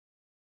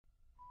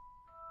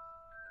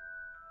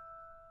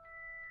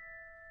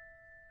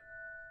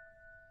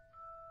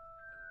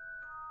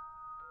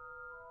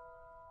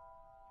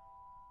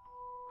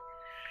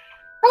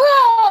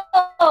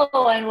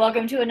and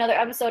welcome to another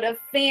episode of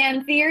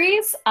Fan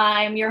Theories.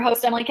 I'm your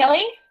host, Emily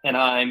Kelly. And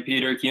I'm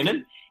Peter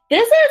Cunin.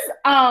 This is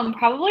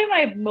probably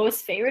my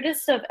most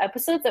favoriteest of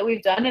episodes that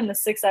we've done in the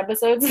 6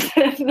 episodes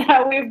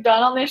that we've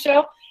done on this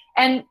show.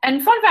 And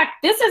fun fact,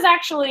 this is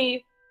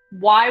actually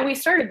why we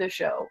started the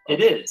show.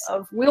 It is.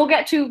 We'll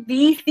get to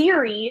the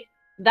theory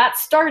that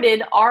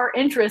started our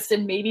interest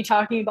in maybe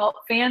talking about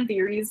fan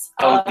theories.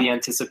 The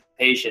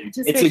anticipation.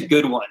 It's a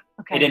good one.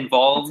 Okay. It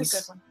involves... It's a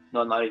good one. No,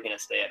 I'm not even going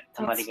to say it.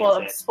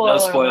 Spoiler No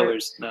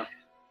spoilers. No.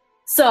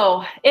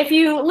 So, if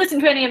you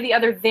listen to any of the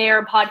other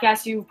There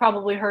podcasts, you've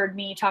probably heard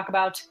me talk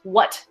about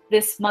what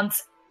this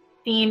month's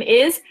theme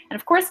is. And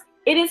of course,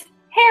 it is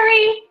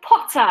Harry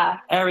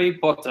Potter. Harry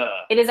Potter.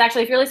 It is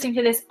actually, if you're listening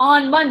to this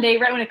on Monday,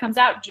 right when it comes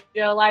out,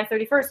 July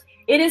 31st,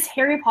 it is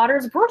Harry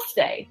Potter's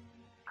birthday.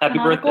 Happy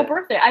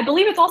birthday. I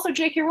believe it's also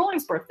J.K.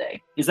 Rowling's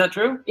birthday. Is that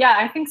true? Yeah,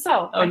 I think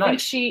so. Oh, nice. I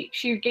think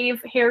she gave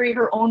Harry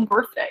her own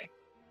birthday.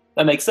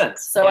 That makes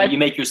sense. So you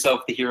make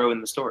yourself the hero in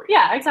the story.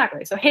 Yeah,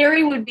 exactly. So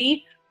Harry would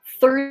be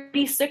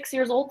 36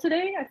 years old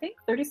today, I think.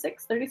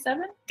 36,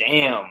 37?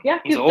 Damn. Yeah,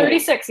 he's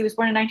 36. He was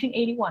born in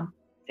 1981.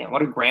 Damn,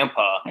 what a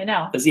grandpa. I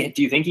know. Do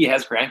you think he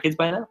has grandkids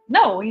by now?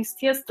 No, he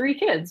has 3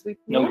 kids.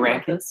 No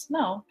grandkids?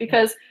 No,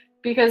 because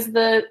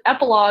the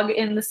epilogue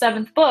in the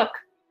 7th book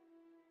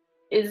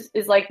is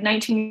like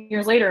 19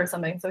 years later or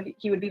something. So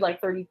he would be like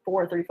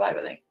 34, 35,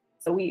 I think.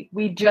 So we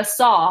just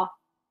saw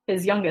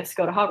his youngest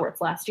go to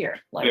Hogwarts last year.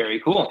 Very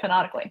cool.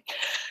 Canonically.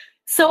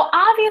 So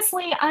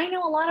obviously I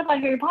know a lot about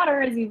Harry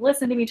Potter as you've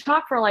listened to me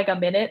talk for like a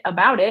minute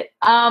about it.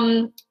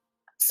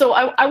 So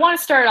I want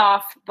to start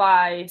off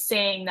by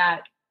saying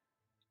that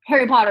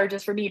Harry Potter,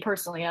 just for me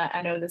personally,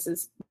 I know this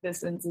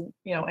isn't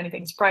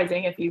anything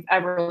surprising if you've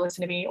ever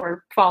listened to me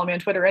or follow me on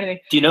Twitter or anything.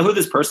 Do you know who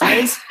this person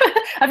is?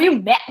 Have you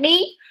met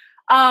me?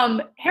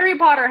 Harry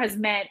Potter has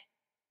meant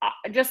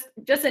just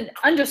an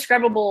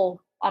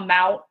undescribable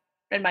amount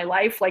in my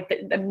life, like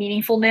the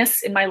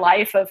meaningfulness in my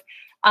life of,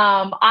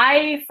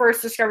 I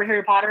first discovered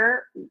Harry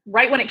Potter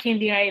right when it came to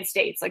the United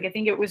States. Like, I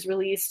think it was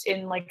released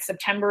in like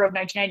September of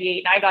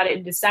 1998 and I got it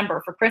in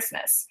December for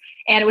Christmas.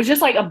 And it was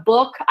just like a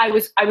book. I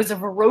was a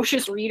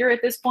voracious reader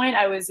at this point.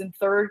 I was in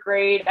 3rd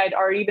grade. I'd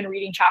already been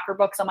reading chapter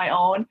books on my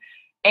own.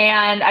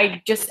 And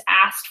I just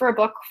asked for a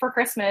book for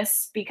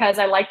Christmas because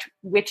I liked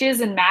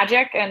witches and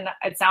magic and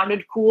it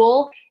sounded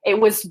cool. It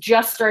was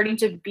just starting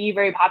to be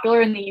very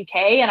popular in the UK.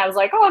 And I was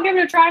like, I'll give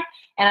it a try.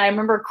 And I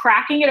remember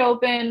cracking it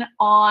open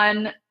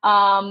on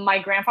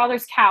my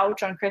grandfather's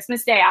couch on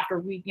Christmas Day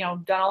after we,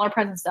 done all our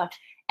present stuff.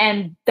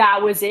 And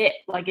that was it.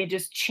 Like, it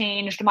just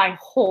changed my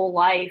whole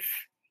life.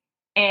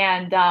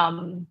 And,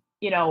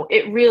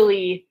 it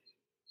really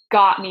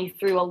got me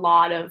through a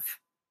lot of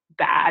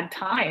bad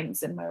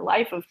times in my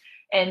life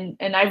and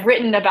I've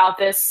written about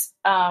this,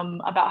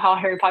 about how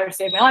Harry Potter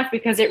saved my life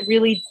because it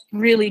really,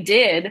 really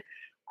did.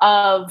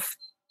 I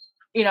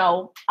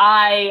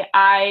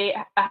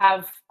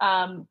have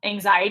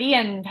anxiety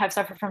and have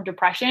suffered from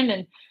depression,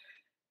 and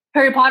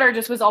Harry Potter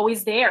just was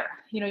always there.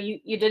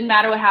 You didn't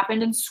matter what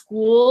happened in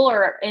school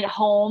or at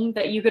home,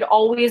 that you could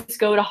always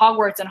go to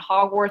Hogwarts and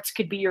Hogwarts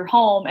could be your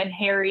home, and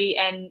Harry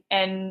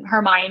and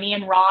Hermione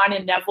and Ron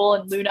and Neville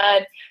and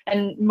Luna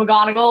and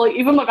McGonagall,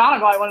 even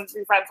McGonagall I wanted to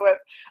be friends with,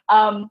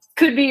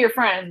 could be your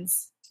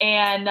friends.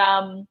 And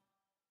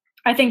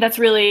I think that's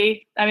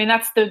really,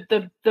 that's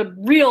the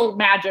real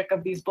magic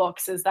of these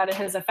books, is that it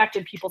has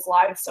affected people's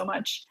lives so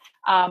much,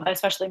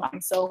 especially mine.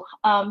 So,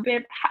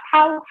 babe,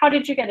 how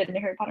did you get into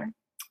Harry Potter?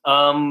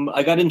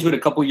 I got into it a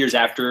couple years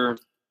after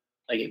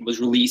it was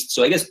released,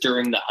 so I guess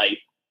during the hype,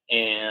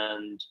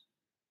 and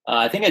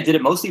I think I did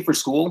it mostly for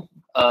school,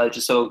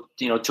 just so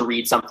to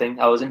read something.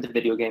 I was into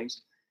video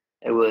games.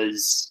 It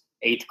was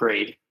 8th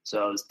grade,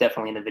 so I was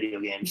definitely into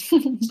video games,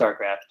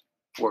 StarCraft,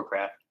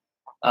 Warcraft.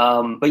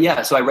 But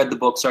yeah, so I read the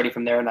book starting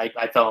from there, and I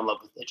fell in love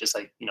with it, just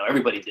like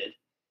everybody did.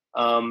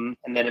 And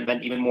then it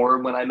meant even more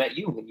when I met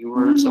you, when you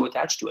were so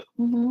attached to it.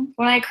 Mm-hmm.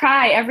 When I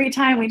cry every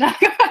time we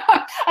talk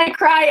about, I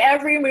cry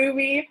every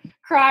movie,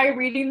 cry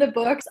reading the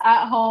books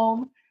at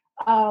home.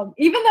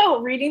 Even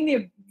though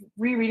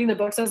rereading the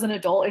books as an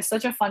adult is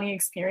such a funny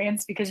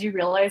experience because you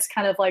realize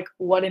kind of like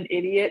what an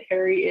idiot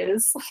Harry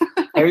is.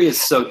 Harry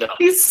is so dumb.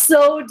 He's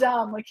so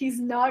dumb. Like, he's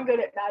not good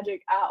at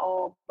magic at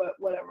all, but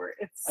whatever.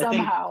 It's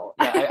somehow.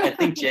 I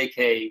think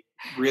JK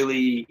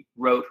really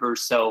wrote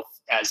herself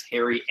as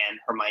Harry and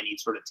Hermione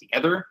sort of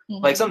together.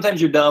 Mm-hmm. Like,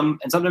 sometimes you're dumb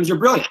and sometimes you're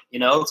brilliant,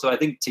 So I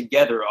think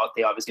together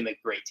they obviously make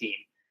a great team.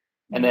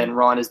 And then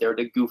Ron is there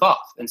to goof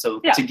off. And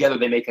so together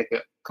they make like a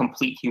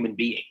complete human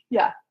being.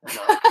 Yeah.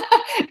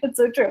 That's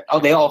so true. Oh,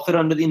 they all fit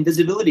under the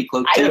invisibility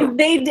cloak too.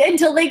 They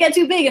until they get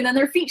too big and then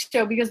their feet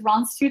show because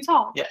Ron's too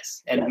tall.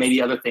 Yes. And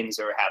maybe other things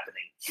are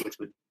happening, which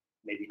would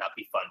maybe not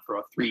be fun for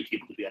all 3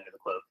 people to be under the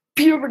cloak.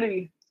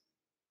 Puberty.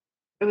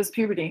 It was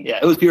puberty. Yeah,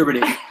 it was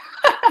puberty.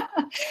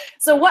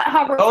 So what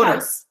Hogwarts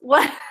house?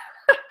 What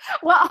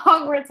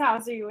Hogwarts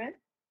house are you in?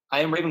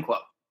 I am Ravenclaw.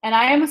 And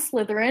I am a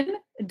Slytherin.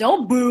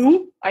 Don't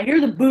boo. I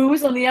hear the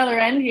boos on the other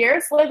end here.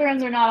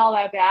 Slytherins are not all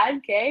that bad,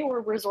 okay?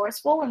 We're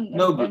resourceful and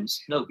no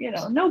boos.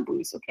 no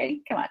boos, okay?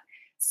 Come on.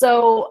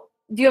 So,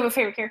 do you have a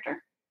favorite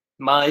character?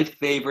 My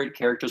favorite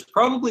character is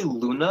probably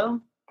Luna.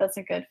 That's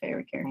a good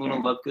favorite character.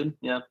 Luna Lovegood,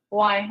 yeah.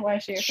 Why? Why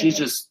is she your favorite? She's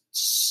just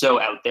so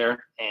out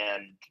there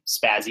and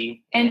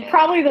spazzy. And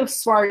probably the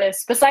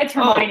smartest, besides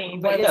Hermione.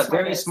 But yeah,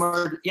 very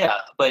smart. Yeah,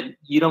 but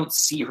you don't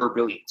see her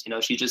brilliance.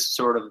 She's just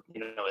sort of,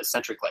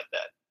 eccentric like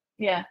that.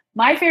 Yeah.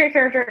 My favorite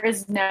character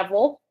is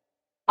Neville.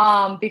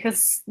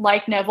 Because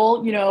like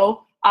Neville,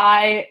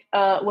 I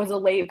was a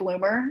late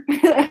bloomer,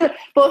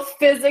 both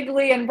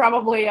physically and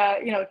probably,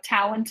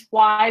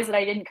 talent-wise, that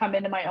I didn't come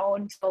into my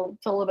own till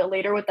a little bit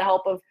later with the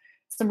help of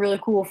some really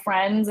cool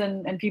friends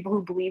and people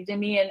who believed in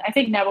me. And I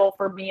think Neville,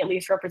 for me at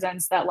least,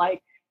 represents that,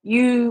 like,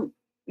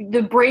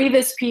 the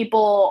bravest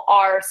people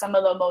are some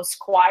of the most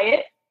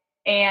quiet,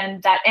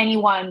 and that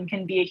anyone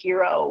can be a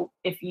hero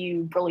if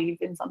you believe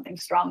in something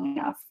strong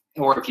enough.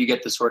 Or if you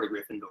get the Sword of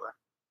Gryffindor.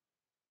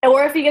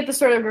 Or if you get the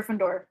Sword of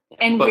Gryffindor.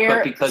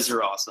 But because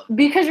you're awesome.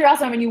 Because you're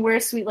awesome and you wear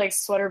sweet, like,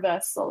 sweater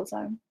vests all the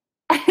time.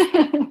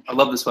 I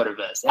love the sweater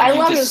vest. And I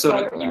love the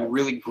sweater vest. You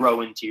really grow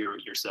into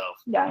yourself.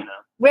 Yeah.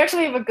 We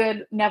actually have a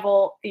good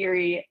Neville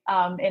theory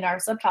in our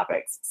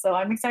subtopics. So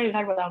I'm excited to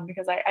talk about that one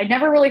because I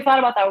never really thought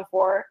about that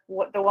before,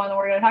 the one that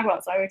we're going to talk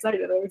about. So I'm excited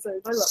to talk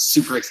about it.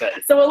 Super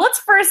excited. So let's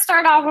first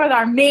start off with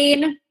our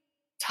main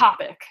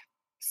topic.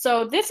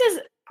 So this is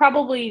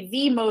probably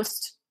the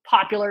most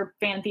popular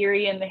fan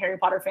theory in the Harry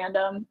Potter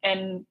fandom,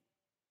 and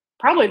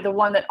probably the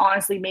one that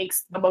honestly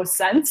makes the most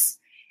sense.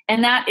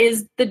 And that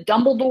is the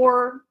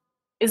Dumbledore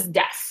is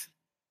deaf.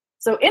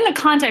 So in the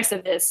context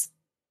of this,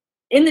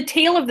 in the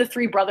Tale of the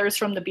Three Brothers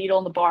from The Beetle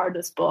and the Bard,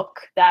 this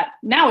book that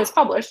now is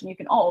published and you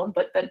can own,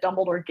 but that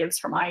Dumbledore gives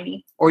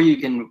Hermione. Or you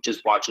can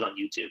just watch it on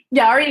YouTube.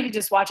 Yeah, or you can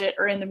just watch it,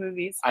 or in the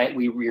movies. I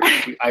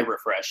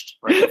refreshed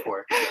right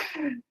before.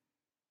 So.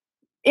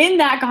 In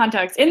that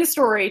context, in the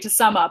story, to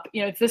sum up,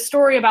 it's this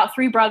story about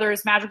three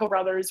brothers, magical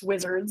brothers,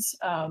 wizards.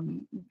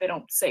 They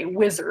don't say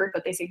wizard,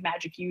 but they say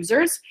magic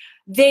users.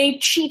 They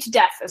cheat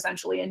Death,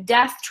 essentially, and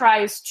Death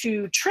tries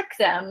to trick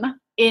them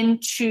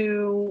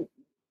into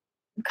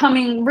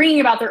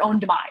bringing about their own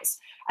demise.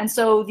 And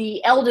so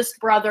the eldest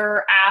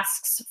brother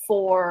asks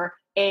for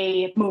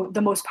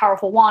the most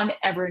powerful wand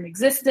ever in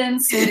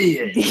existence.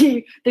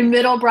 Idiot. The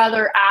middle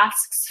brother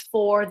asks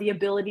for the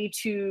ability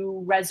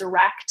to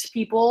resurrect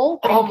people.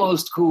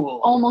 Almost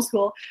cool.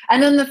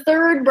 And then the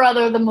third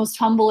brother, the most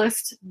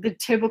humblest, the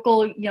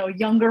typical,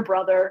 younger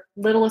brother,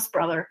 littlest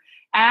brother,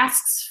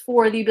 asks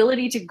for the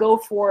ability to go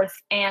forth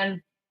and,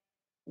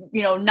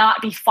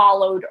 not be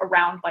followed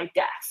around by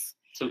death.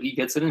 So he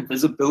gets an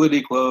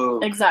invisibility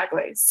cloak.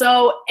 Exactly.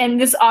 So, and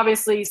this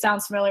obviously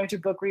sounds familiar to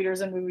book readers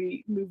and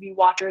movie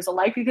watchers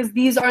alike, because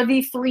these are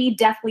the three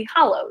Deathly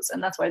Hallows,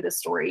 and that's why this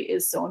story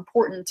is so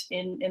important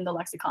in the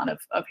lexicon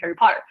of Harry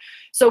Potter.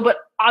 So, but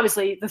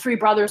obviously the three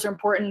brothers are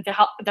important, the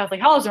Deathly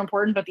Hallows are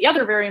important, but the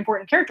other very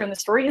important character in the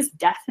story is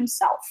Death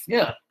himself.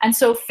 Yeah. And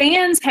so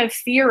fans have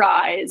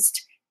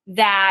theorized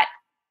that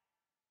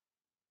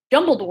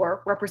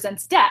Dumbledore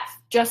represents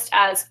Death, just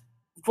as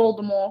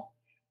Voldemort,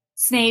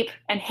 Snape,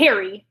 and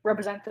Harry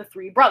represent the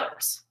three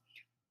brothers.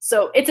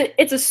 So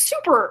it's a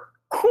super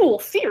cool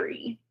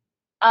theory,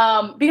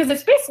 because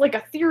it's basically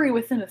like a theory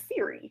within a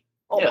theory,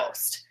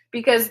 almost. Yeah.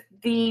 Because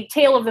the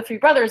Tale of the Three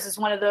Brothers is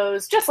one of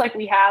those, just like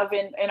we have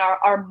in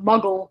our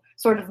Muggle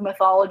sort of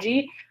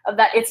mythology, of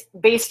that it's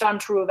based on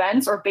true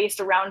events or based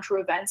around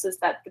true events, is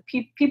that the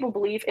people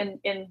believe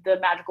in the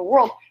magical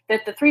world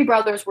that the three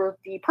brothers were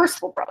the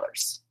Percival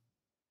brothers.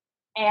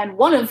 And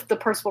one of the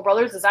Percival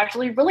brothers is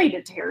actually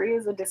related to Harry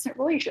as a distant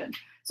relation.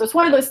 So it's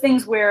one of those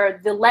things where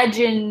the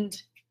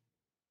legend,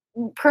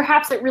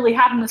 perhaps it really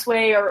happened this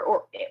way,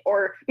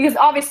 or because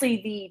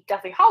obviously the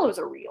Deathly Hallows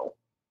are real.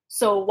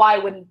 So why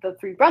wouldn't the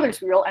three brothers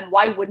be real? And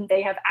why wouldn't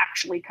they have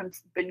actually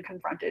been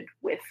confronted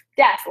with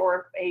death,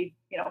 or a,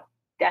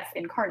 death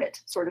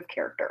incarnate sort of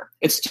character?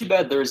 It's too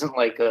bad there isn't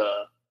like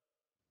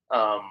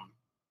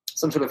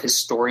some sort of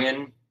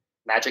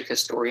magic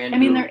historian. I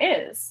mean, there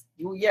is.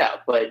 Yeah,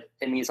 but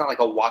I mean, it's not like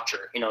a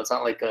watcher. It's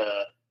not like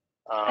a.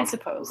 I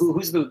suppose.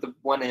 Who's the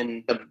one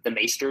in the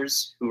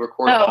Maesters who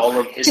record all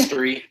of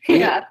history?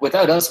 Yeah.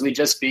 Without us, we'd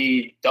just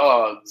be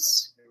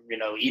dogs,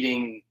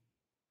 eating.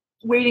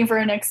 Waiting for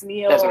a next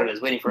meal. That's what it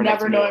is. Waiting for a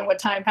next meal. Never knowing what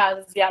time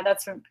passes. Yeah,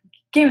 that's from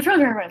Game of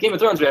Thrones reference. Game of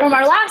Thrones reference.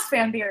 From our last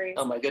fan theories.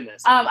 Oh my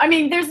goodness. I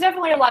mean, there's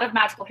definitely a lot of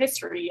magical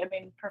history. I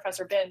mean,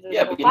 Professor Binns is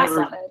a class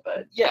on it,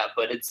 but. Yeah,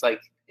 but it's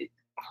like,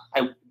 I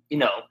see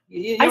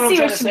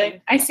what you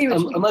mean. I see what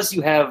you mean. Unless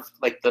you have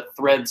like the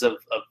threads of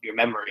your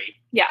memory.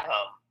 Yeah.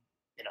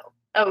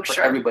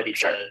 For everybody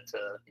to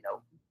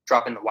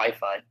drop in the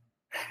Wi-Fi.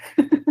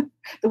 The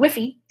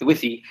Wi-Fi. The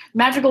Wi-Fi.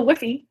 Magical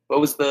Wi-Fi. What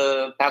was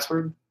the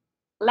password?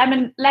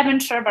 Lemon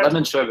sherbet.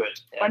 Lemon sherbet.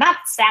 Yeah. We're not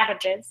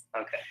savages.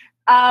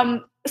 Okay.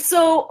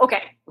 So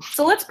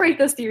let's break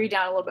this theory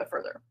down a little bit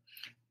further.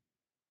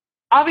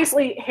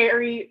 Obviously,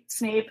 Harry,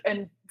 Snape,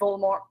 and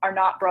Voldemort are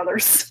not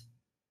brothers.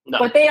 No.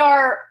 But they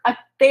are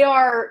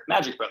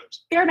magic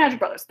brothers. They are magic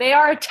brothers. They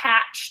are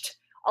attached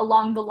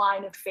along the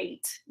line of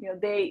fate.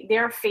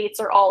 Their fates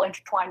are all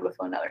intertwined with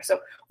one another. So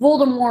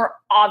Voldemort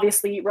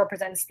obviously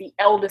represents the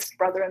eldest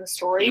brother in the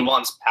story. He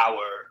wants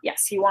power.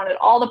 Yes, he wanted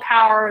all the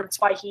power. That's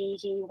why he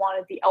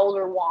wanted the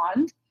Elder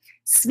Wand.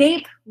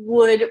 Snape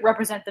would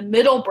represent the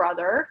middle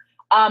brother.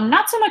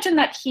 Not so much in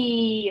that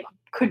he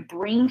could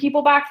bring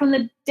people back from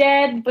the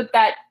dead, but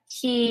that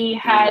he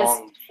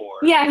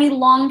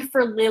longed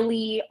for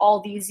Lily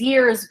all these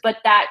years, but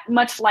that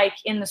much like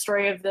in the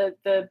story of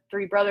the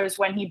three brothers,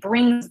 when he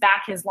brings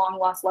back his long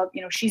lost love,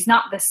 she's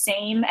not the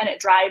same, and it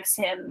drives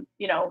him,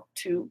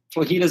 to.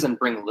 Well, he doesn't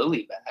bring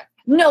Lily back.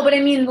 No, but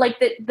I mean, like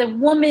the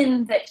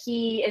woman that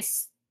he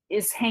is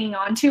hanging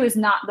on to is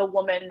not the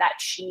woman that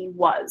she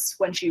was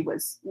when she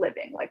was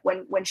living. Like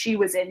when she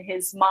was in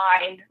his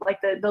mind, like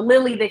the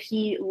Lily that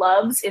he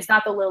loves is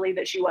not the Lily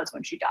that she was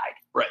when she died.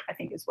 Right. I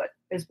think is what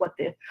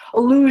the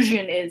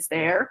illusion is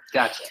there.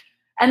 Gotcha.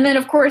 And then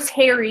of course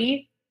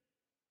Harry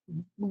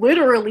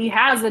literally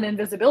has an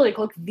invisibility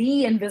cloak,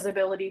 the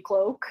invisibility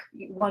cloak,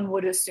 one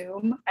would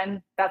assume,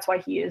 and that's why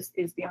he is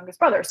the youngest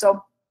brother.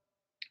 So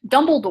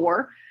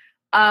Dumbledore,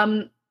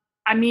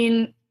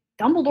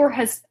 Dumbledore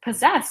has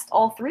possessed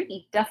all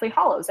three Deathly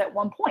Hallows at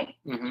one point,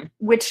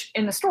 which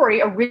in the story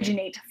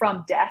originate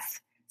from death.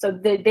 So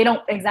they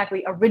don't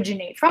exactly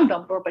originate from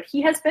Dumbledore, but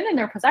he has been in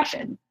their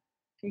possession.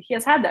 He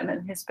has had them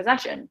in his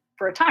possession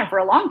for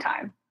a long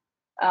time.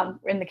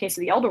 In the case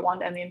of the Elder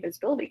Wand and the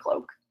Invisibility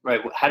Cloak.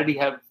 Right. How did he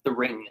have the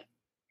ring?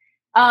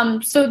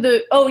 So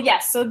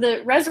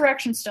the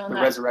Resurrection Stone.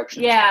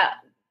 Resurrection. Yeah,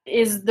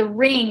 is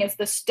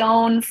the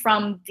stone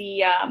from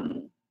the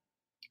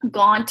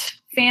Gaunt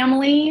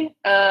family,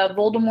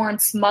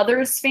 Voldemort's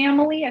mother's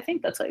family. I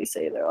think that's how you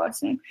say their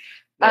last name.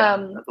 Yeah,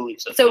 I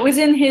believe so. So it was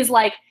in his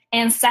like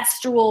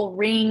ancestral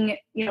ring,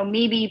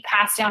 maybe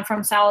passed down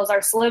from Salazar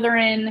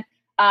Slytherin,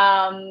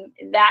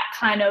 that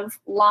kind of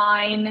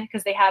line,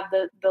 because they have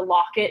the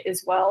locket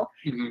as well.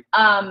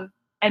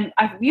 And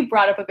we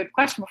brought up a good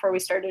question before we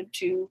started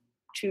to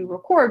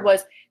record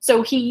was,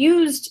 so he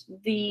used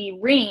the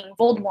ring,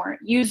 Voldemort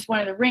used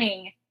one of the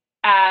ring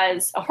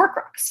as a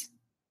Horcrux.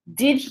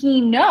 Did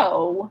he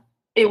know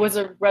it was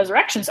a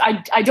resurrection? So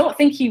I don't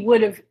think he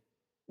would have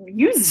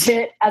used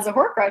it as a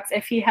Horcrux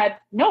if he had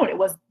known it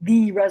was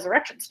the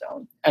Resurrection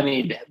Stone. I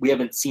mean, we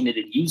haven't seen it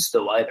in use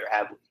though either,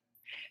 have we?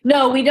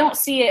 No, we don't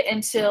see it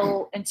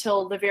until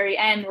the very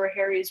end, where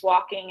Harry's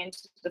walking into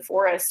the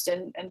forest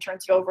and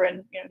turns it over,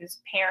 and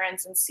his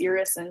parents and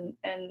Sirius and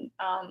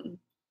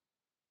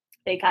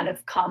they kind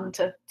of come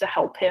to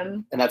help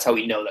him. And that's how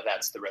we know that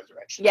that's the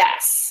resurrection.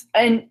 Yes,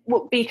 and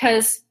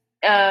because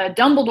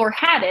Dumbledore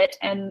had it,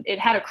 and it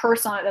had a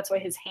curse on it. That's why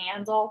his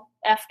hand's all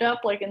effed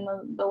up, like in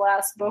the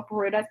last book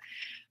before he died.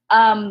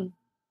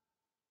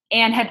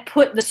 And had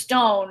put the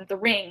stone, the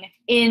ring,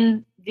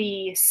 in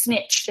the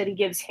snitch that he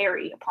gives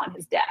Harry upon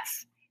his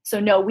death. So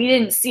no, we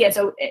didn't see it.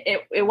 So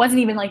it wasn't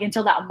even like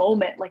until that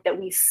moment, like,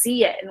 that we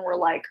see it and we're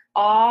like,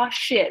 oh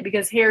shit,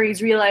 because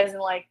Harry's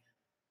realizing, like,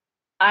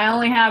 I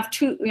only have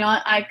two,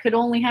 I could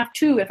only have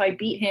two if I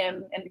beat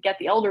him and get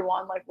the Elder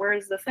Wand. Like,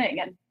 where's the thing?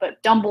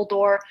 But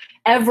Dumbledore,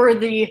 ever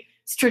the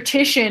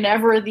statistician,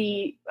 ever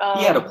the...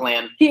 he had a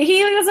plan.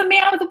 He was a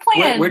man with a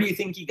plan. Where do you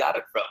think he got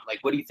it from? Like,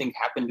 what do you think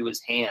happened to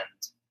his hand?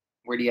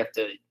 Where do you have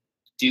to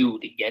do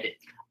to get it?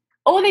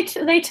 Oh,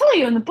 they tell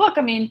you in the book.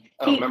 I mean,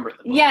 I don't remember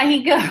the book. Yeah,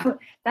 he go.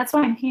 That's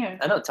why I'm here.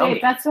 I know. Tell me.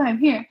 That's why I'm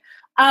here.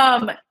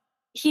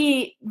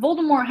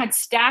 Voldemort had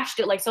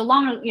stashed it, like, so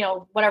long,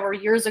 whatever,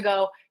 years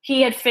ago.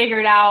 He had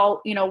figured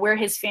out, where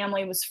his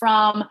family was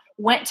from.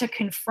 Went to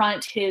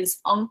confront his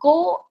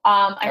uncle.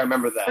 I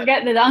remember that.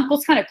 Forget that the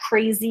uncle's kind of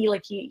crazy,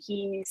 like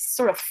he's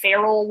sort of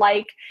feral,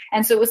 like,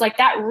 and so it was like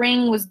that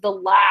ring was the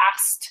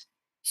last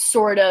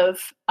sort of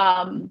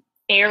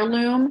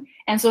heirloom,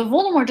 and so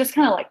Voldemort just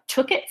kind of like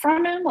took it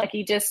from him, like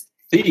he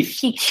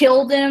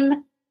killed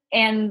him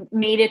and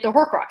made it the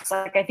Horcrux.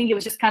 Like, I think it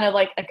was just kind of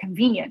like a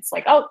convenience,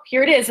 like, oh,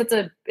 here it is, it's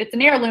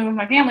an heirloom of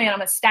my family, and I'm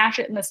gonna stash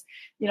it in this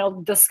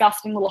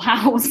disgusting little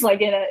house, like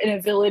in a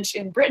village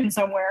in Britain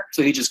somewhere.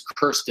 So he just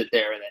cursed it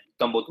there, and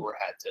then Dumbledore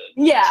had to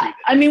retrieve it.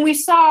 I mean, we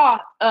saw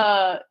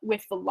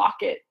with the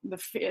locket,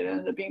 it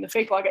ended up being the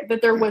fake locket,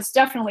 that there was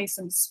definitely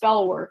some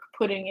spell work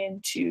putting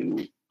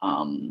into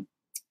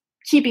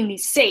keeping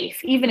these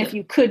safe, even if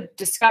you could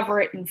discover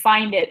it and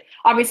find it.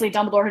 Obviously,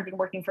 Dumbledore had been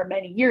working for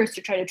many years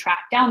to try to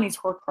track down these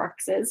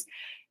Horcruxes,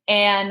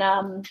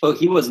 and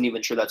he wasn't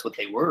even sure that's what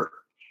they were.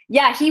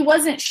 Yeah, he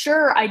wasn't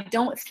sure. I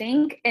don't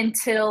think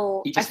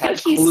until he said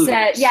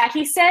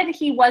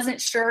he wasn't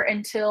sure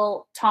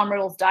until Tom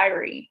Riddle's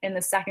diary in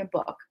the second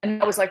book,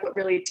 and that was like what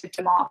really tipped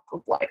him off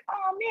of like,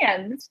 oh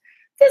man,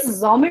 this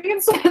is all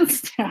making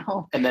sense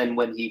now. And then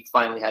when he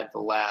finally had the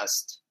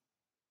last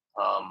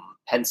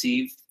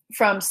pensieve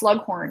from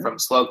Slughorn,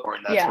 that's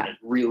when it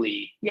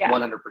really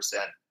 100%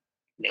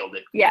 nailed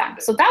it. Yeah,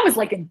 so that was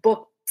like in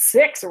book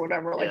 6 or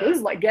whatever. Like, it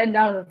was like getting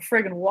down to the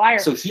friggin' wire.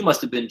 So he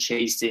must have been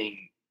chasing,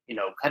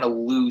 kind of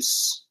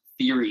loose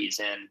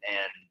theories and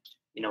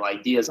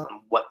ideas on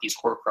what these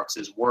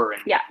Horcruxes were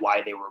and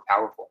why they were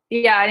powerful.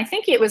 Yeah, and I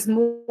think it was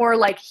more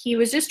like he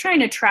was just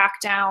trying to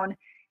track down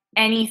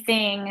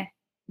anything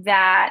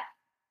that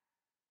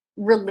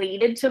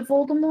related to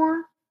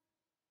Voldemort.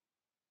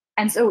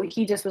 And so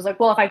he just was like,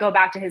 well, if I go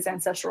back to his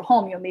ancestral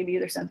home, maybe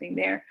there's something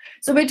there.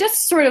 So it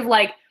just sort of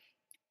like,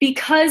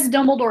 because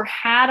Dumbledore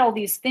had all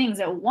these things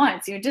at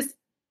once, just,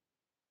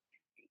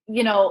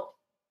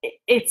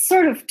 it's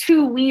sort of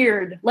too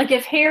weird. Like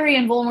if Harry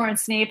and Voldemort and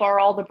Snape are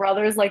all the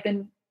brothers, like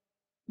then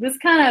this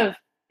kind of,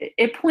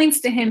 it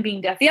points to him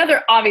being deaf. The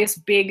other obvious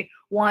big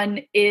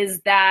one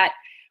is that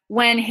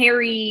when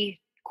Harry,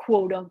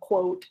 quote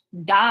unquote,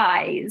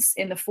 dies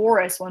in the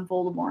forest when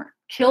Voldemort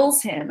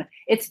kills him,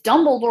 it's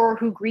Dumbledore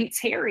who greets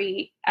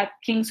Harry at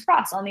King's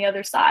Cross on the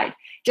other side.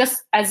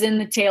 Just as in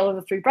the Tale of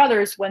the Three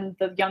Brothers, when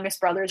the youngest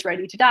brother is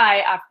ready to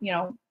die,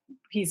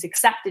 he's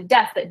accepted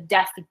death, that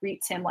death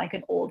greets him like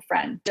an old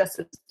friend, just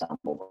as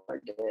Dumbledore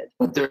did.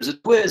 But there's a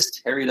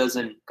twist. Harry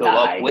doesn't go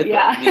up with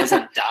him. He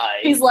doesn't die.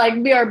 He's like,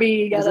 BRB,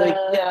 you gotta... He's like,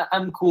 yeah,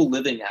 I'm cool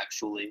living,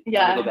 actually.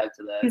 Yeah. Go back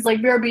to that. He's like,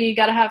 BRB, you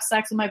gotta have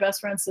sex with my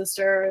best friend's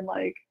sister, and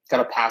like...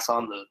 Gotta pass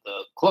on the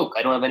cloak.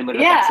 I don't have anybody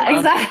to pass it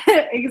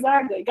on.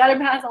 Exactly. Gotta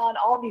pass on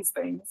all these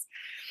things.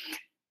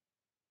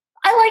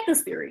 I like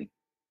this theory.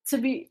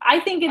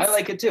 I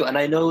like it too. And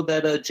I know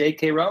that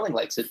J.K. Rowling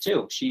likes it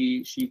too.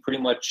 She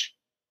pretty much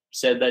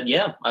said that,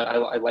 yeah,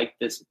 I like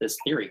this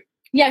theory.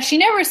 Yeah, she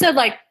never said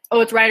like, oh,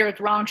 it's right or it's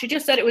wrong. She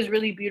just said it was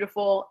really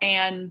beautiful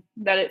and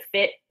that it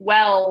fit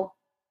well,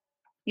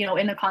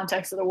 in the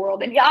context of the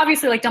world. And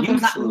obviously, like,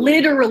 Dumbledore's not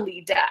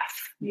literally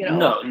deaf,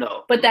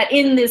 No. But that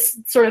in this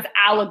sort of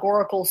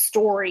allegorical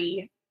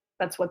story,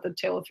 that's what the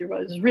Tale of Three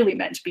Brothers is really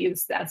meant to be,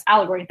 is that's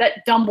allegory,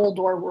 that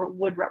Dumbledore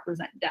would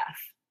represent death.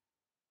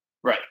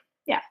 Right.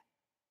 Yeah.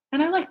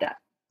 And I like that.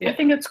 Yeah. I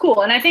think it's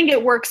cool. And I think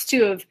it works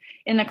too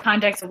in the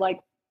context of like,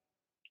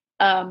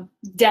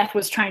 Death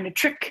was trying to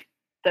trick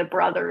the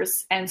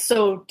brothers, and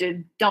so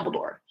did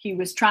Dumbledore. He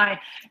was trying.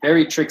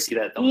 Very tricksy,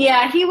 that Dumbledore.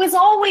 Yeah, he was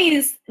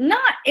always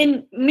not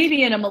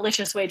maybe in a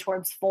malicious way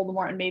towards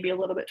Voldemort and maybe a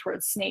little bit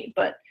towards Snape,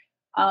 but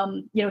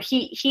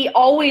he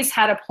always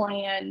had a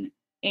plan,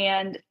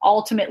 and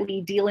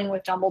ultimately dealing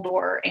with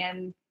Dumbledore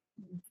and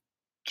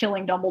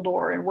killing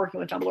Dumbledore and working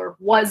with Dumbledore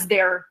was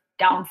their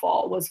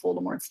downfall, was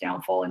Voldemort's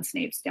downfall and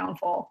Snape's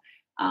downfall.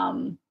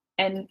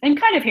 And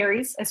kind of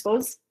Harry's, I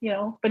suppose,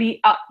 but he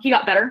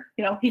got better,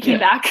 he came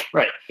back.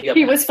 Right.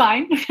 He was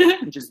fine.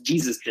 Just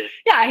Jesus did.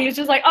 Yeah, he was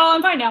just like, oh,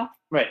 I'm fine now.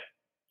 Right.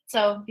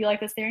 So, do you like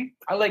this theory?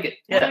 I like it.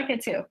 Yeah. I like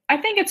it too. I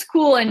think it's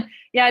cool. And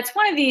yeah, it's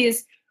one of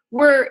these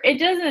where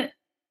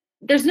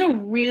there's no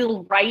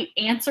real right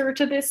answer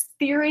to this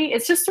theory.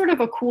 It's just sort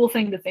of a cool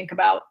thing to think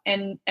about.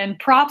 And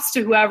props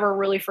to whoever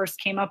really first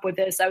came up with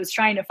this. I was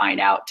trying to find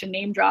out to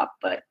name drop,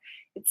 but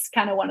it's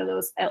kind of one of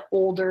those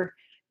older,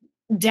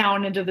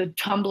 down into the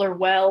Tumblr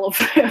well of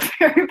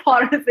Harry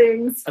Potter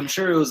things. I'm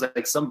sure it was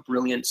like some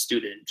brilliant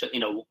student,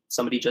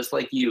 somebody just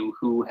like you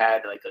who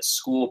had like a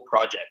school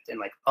project and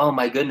like, oh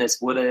my goodness,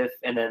 what if?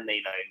 And then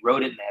they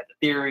wrote it and they had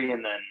the theory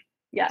and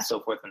then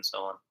so forth and so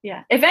on.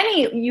 Yeah. If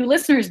any of you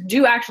listeners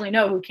do actually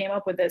know who came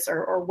up with this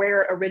or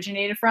where it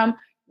originated from,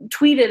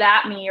 tweet it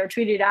at me or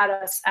tweet it at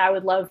us. I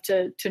would love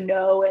to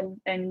know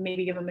and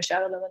maybe give them a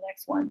shout out on the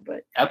next one.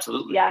 But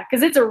absolutely. Yeah,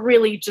 because it's a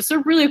really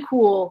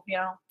cool,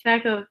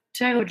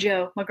 Taco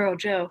Joe, my girl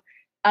Joe.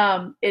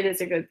 It is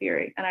a good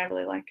theory and I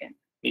really like it.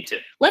 Me too.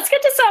 Let's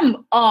get to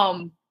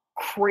some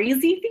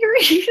crazy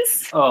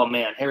theories. Oh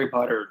man, Harry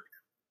Potter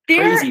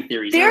crazy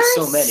theories. There's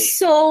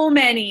so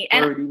many.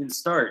 Where would even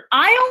start?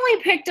 I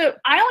only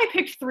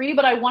picked 3,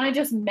 but I want to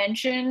just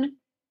mention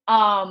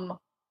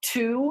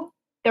 2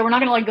 that we're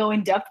not going to go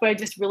in depth, but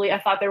I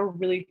thought they were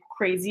really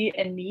crazy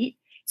and neat.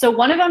 So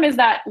one of them is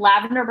that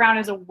Lavender Brown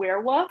is a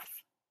werewolf.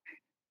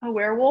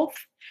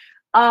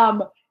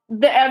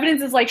 The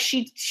evidence is like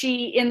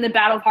she in the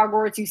Battle of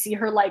Hogwarts, you see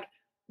her like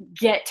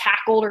get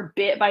tackled or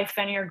bit by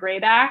Fenrir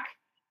Greyback.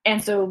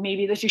 And so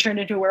maybe that she turned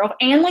into a werewolf.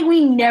 And like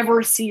we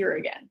never see her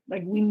again.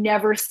 Like we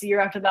never see her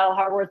after the Battle of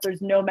Hogwarts.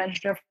 There's no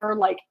mention of her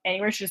like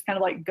anywhere. She just kind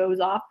of like goes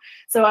off.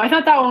 So I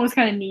thought that one was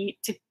kind of neat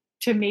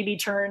to maybe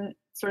turn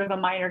sort of a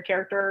minor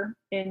character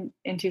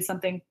into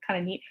something kind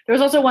of neat. There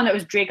was also one that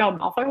was Draco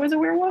Malfoy was a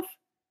werewolf.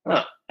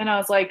 Huh. And I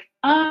was like,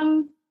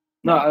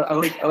 No, I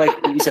like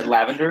you said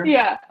Lavender.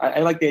 Yeah.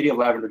 I like the idea of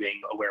Lavender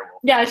being a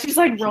werewolf. Yeah, she's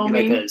like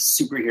roaming. Like a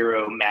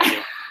superhero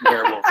magic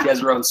werewolf. She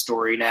has her own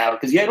story now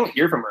because I don't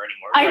hear from her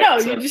anymore. I know.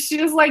 She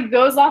just like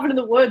goes off into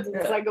the woods and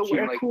it's like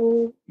a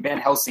cool. Van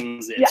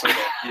Helsing's it. Yeah. So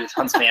she just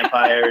hunts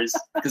vampires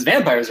because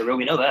vampires are real.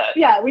 We know that.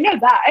 Yeah, we know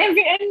that.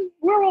 And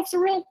werewolves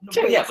are real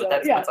too. Well, yeah, but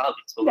that's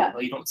obvious.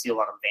 But you don't see a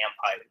lot of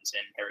vampires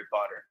in Harry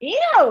Potter.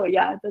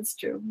 Yeah, that's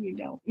true.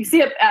 You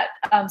see it at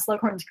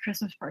Slughorn's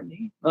Christmas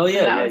party. Oh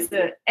yeah.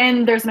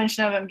 And there's mention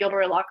of him,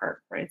 Gilderoy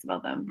Lockhart writes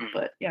about them.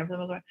 But yeah, for the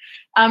most part.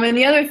 And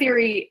the other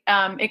theory,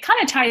 it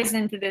kind of ties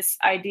into this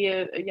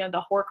idea,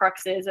 the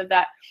Horcruxes of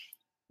that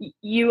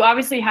you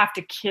obviously have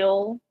to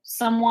kill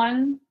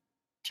someone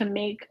to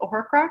make a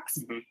Horcrux.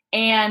 Mm-hmm.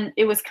 And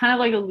it was kind of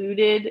like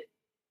alluded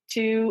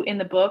to in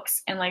the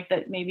books and like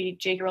that maybe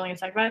J.K. Rowling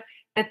has talked about it,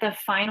 that the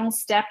final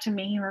step to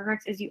making a Horcrux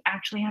is you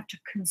actually have to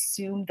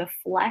consume the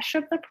flesh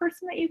of the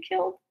person that you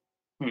killed.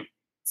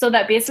 So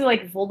that basically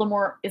like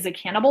Voldemort is a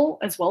cannibal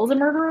as well as a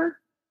murderer.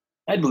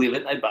 I'd believe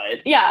it. I'd buy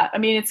it. Yeah, I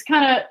mean it's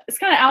kind of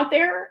out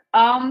there.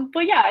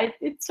 But yeah,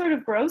 it's sort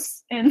of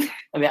gross. And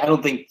I mean, I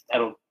don't think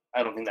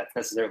that's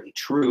necessarily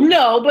true.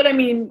 No, but I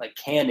mean, like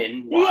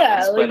canon.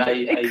 Yeah, but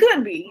it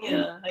could be.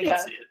 Yeah, I yeah.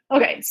 can see it.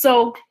 Okay,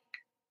 so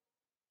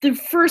the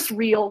first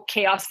real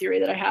chaos theory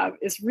that I have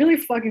is really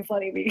fucking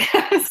funny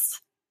because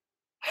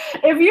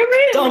if you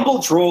read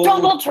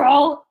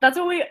Dumbledore, that's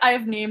what I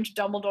have named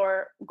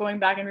Dumbledore going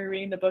back and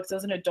rereading the books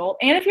as an adult.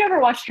 And if you ever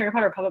watched Harry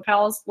Potter Puppet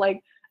Pals,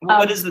 like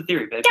what is the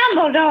theory, babe?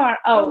 Dumbledore.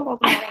 Oh,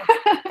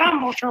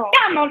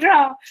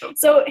 Dumbledore.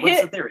 So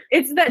what's the theory?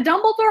 It's that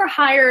Dumbledore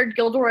hired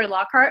Gilderoy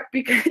Lockhart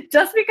because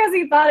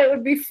he thought it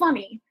would be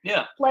funny.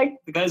 Yeah, like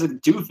the guy's a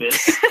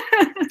doofus.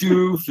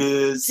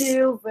 Doofus.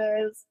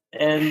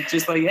 And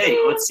just like, hey,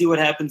 let's see what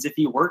happens if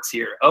he works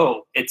here.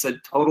 Oh, it's a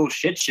total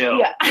shit show.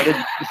 Yeah. But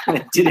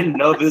I didn't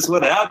know this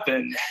would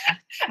happen.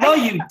 No,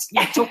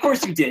 of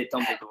course you did,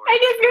 Dumbledore. And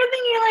if you're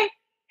thinking like,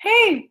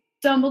 hey,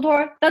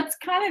 Dumbledore, that's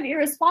kind of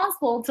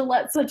irresponsible to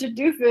let such a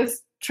doofus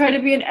try to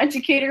be an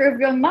educator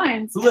of young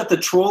minds. Who let the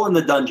troll in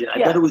the dungeon?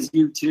 I bet it was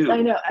you too.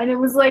 I know. And it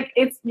was like,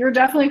 you're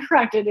definitely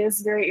correct. It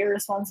is very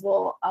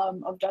irresponsible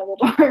of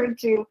Dumbledore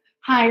to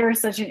hire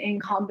such an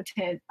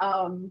incompetent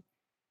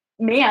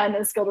man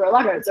as Gilderoy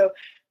Lockhart. So,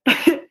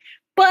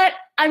 but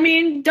I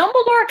mean,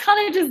 Dumbledore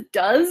kind of just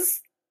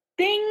does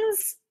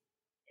things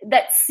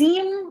that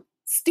seem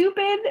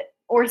stupid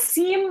or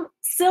seem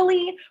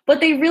silly,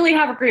 but they really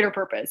have a greater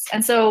purpose.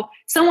 And so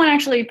someone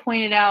actually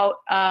pointed out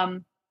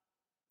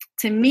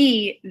to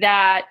me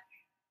that,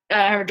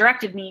 or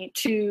directed me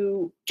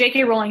to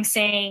J.K. Rowling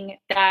saying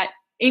that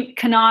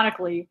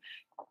canonically,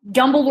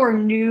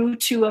 Dumbledore knew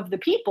two of the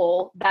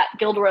people that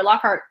Gilderoy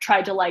Lockhart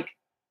tried to like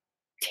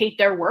take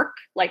their work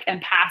like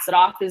and pass it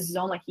off as his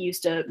own, like he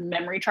used to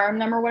memory charm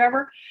them or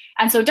whatever.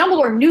 And so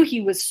Dumbledore knew he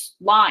was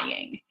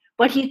lying,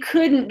 but he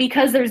couldn't,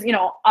 because there's,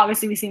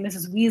 obviously we've seen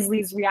Mrs.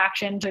 Weasley's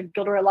reaction to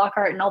Gilderoy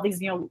Lockhart and all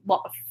these,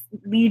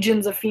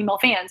 legions of female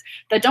fans,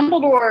 that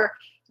Dumbledore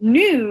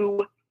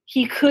knew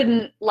he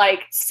couldn't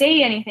like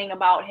say anything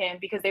about him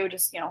because they would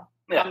just,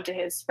 come to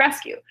his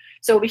rescue.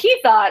 So he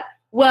thought,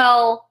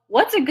 well,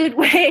 what's a good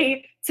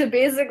way to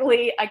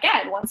basically,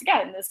 once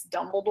again, this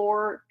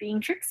Dumbledore being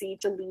tricksy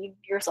to lead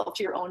yourself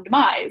to your own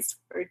demise,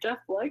 very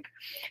Jeff-like,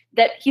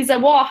 that he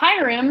said, well, I'll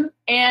hire him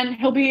and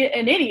he'll be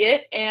an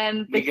idiot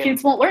and the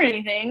kids won't learn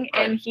anything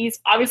and he's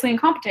obviously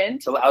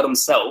incompetent. He'll out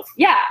himself.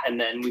 Yeah. And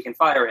then we can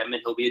fire him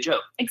and he'll be a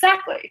joke.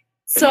 Exactly.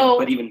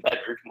 But even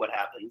better, what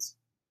happens?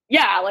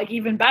 Yeah, like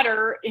even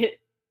better,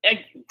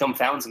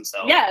 dumbfounds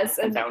himself. Yes,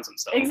 dumbfounds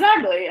himself.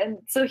 Exactly, and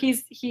so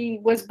he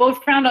was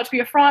both found out to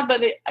be a fraud,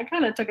 but I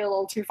kind of took it a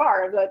little too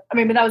far. But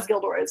that was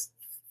Gilderoy's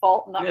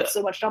fault, not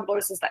so much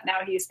Dumbledore's, is that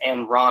now he's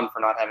and Ron for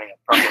not having a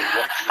proper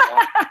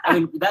one. I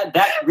mean that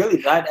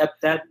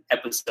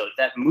episode,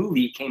 that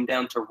movie came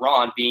down to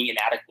Ron being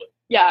inadequate.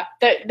 Yeah,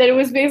 that it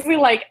was basically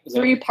like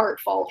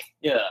 3-part fault.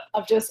 Yeah,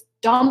 of just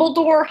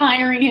Dumbledore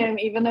hiring him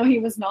even though he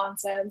was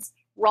nonsense,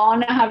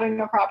 Ron having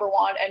a proper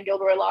wand, and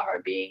Gilderoy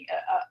Lockhart being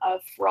a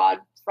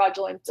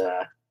fraudulent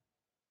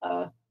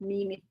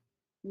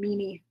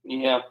meanie.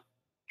 Yeah.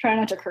 Try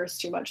not to curse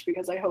too much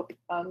because I hope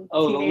the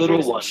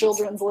little ones.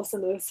 Children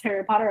listen to this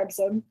Harry Potter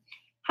episode.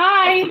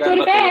 Hi, go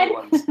to bed.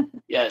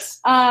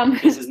 Yes.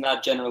 This is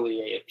not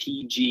generally a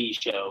PG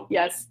show.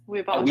 Yes,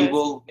 we apologize. We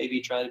will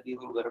maybe try to be a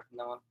little better from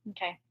now on.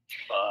 Okay.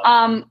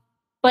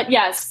 But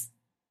yes,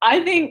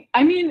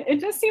 it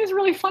just seems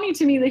really funny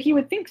to me that he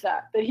would think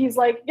that he's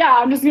like, yeah,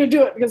 I'm just going to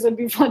do it because it'd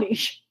be funny.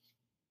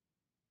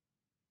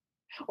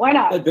 Why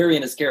not? But very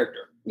in his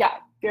character. Yeah,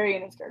 very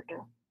in his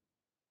character.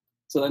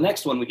 So the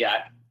next one we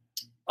got,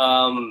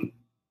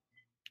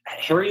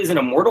 Harry is an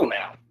immortal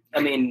now.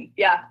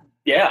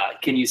 Yeah.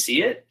 Can you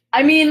see it?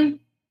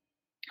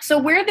 So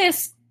where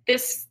this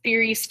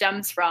theory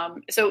stems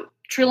from, so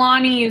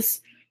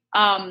Trelawney's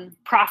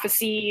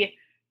prophecy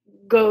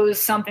goes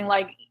something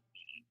like,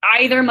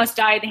 either must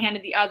die at the hand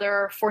of the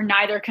other, for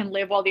neither can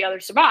live while the other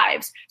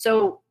survives.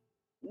 So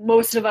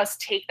most of us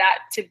take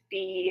that to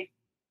be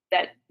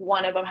that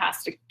one of them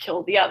has to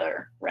kill the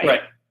other, right?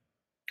 Right.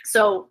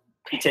 So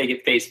you take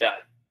it face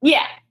value.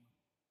 Yeah,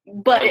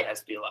 but it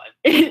has to be alive.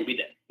 It will be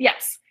dead.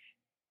 Yes,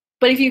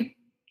 but if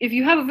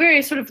you have a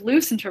very sort of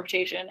loose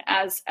interpretation,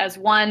 as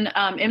one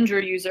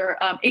Imgur user,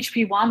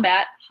 HP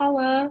Wombat,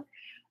 holla,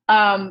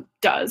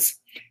 does.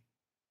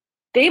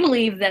 They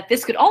believe that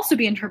this could also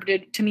be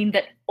interpreted to mean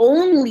that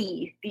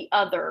only the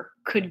other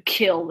could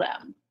kill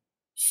them.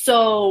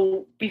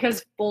 So,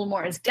 because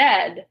Voldemort is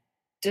dead,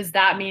 does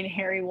that mean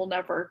Harry will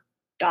never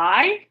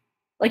die?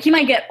 Like, he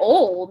might get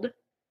old,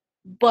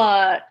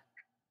 but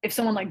if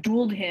someone, like,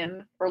 dueled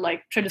him or,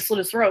 like, tried to slit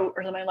his throat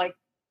or something, like,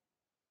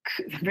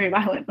 very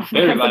violent.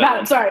 Very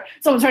violent. Sorry.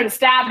 Someone tried to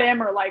stab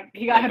him or, like,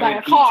 he got hit by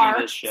a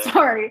car.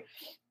 Sorry.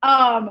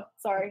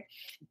 Sorry.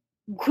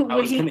 I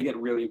was going to get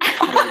really,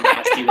 really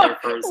nasty there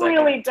for a second.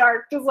 Really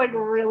dark, just like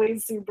really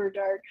super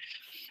dark.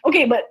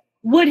 Okay, but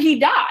would he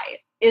die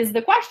is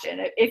the question.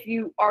 If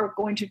you are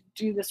going to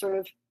do this sort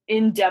of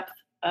in-depth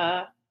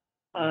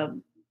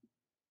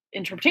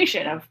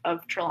interpretation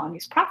of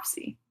Trelawney's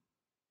prophecy.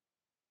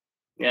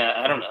 Yeah,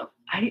 I don't know.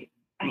 I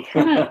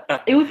kind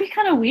of, it would be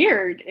kind of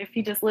weird if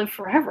he just lived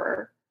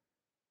forever.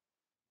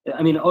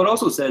 I mean, it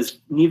also says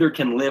neither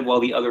can live while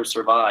the other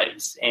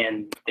survives,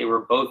 and they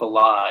were both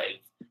alive.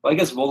 Well, I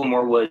guess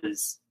Voldemort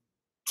was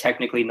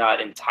technically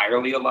not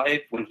entirely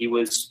alive when he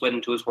was split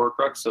into his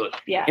Horcrux. So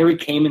Yeah. Harry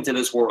came into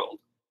this world,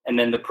 and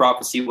then the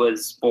prophecy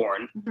was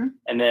born,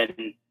 and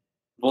then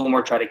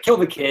Voldemort tried to kill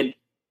the kid.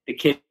 The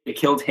kid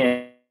killed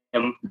him.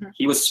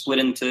 He was split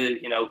into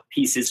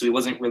pieces, so he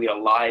wasn't really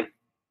alive.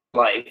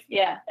 Life.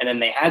 Yeah. And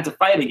then they had to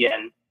fight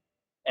again,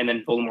 and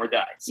then Voldemort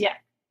dies. Yeah.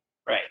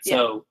 Right. Yeah.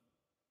 So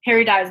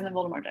Harry dies and then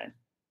Voldemort dies.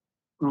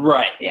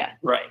 Right. Yeah.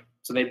 Right.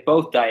 So they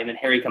both die, and then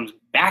Harry comes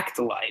back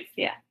to life.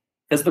 Yeah.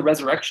 Because the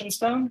Resurrection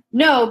Stone?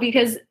 No,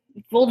 because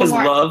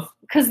Voldemort.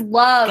 Because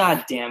love.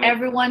 God damn it.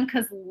 Everyone,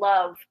 because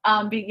love.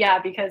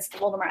 Because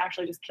Voldemort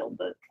actually just killed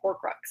the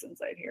Horcrux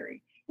inside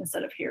Harry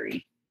instead of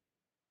Harry.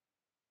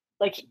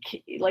 Like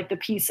the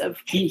piece of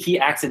he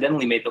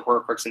accidentally made the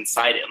Horcrux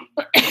inside him.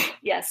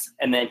 Yes.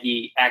 And then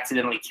he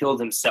accidentally killed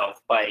himself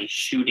by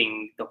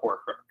shooting the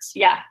Horcrux.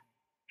 Yeah,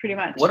 pretty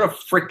much. What a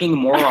freaking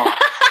moron.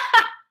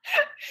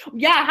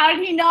 Yeah, how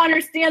did he not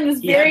understand this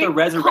He very had the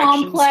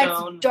Resurrection complex,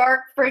 Stone. dark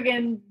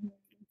friggin'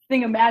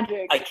 thing of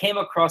magic? I came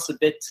across a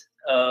bit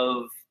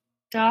of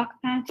Dark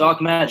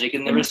magic.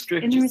 in the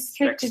restricted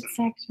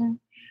section.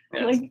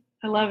 Yes. Like,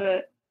 I love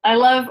it. I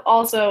love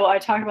also, I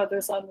talked about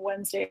this on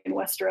Wednesday in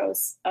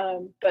Westeros,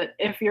 but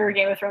if you're a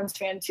Game of Thrones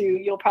fan too,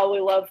 you'll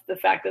probably love the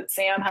fact that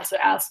Sam has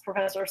to ask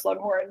Professor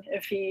Slughorn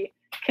if he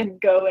can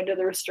go into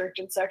the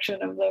restricted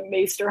section of the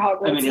Maester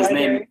Hogwarts I mean,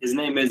 library. his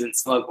name isn't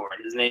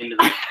Slughorn. His name is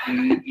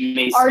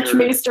Maester.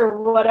 Archmaester,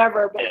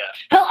 whatever, but Yeah.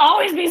 he'll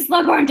always be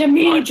Slughorn to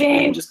me,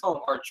 James. Just call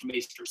him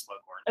Archmaester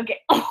Slughorn. Okay.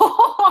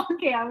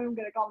 Okay, I'm even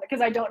going to call him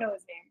because I don't know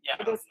his name. Yeah.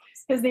 Because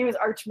his name is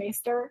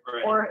Archmaester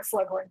Right. or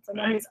Slughorn. So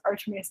now Right. he's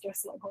Archmaester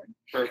Slughorn.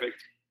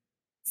 Perfect.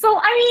 So,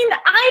 I mean,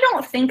 I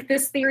don't think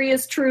this theory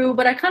is true,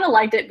 but I kind of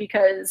liked it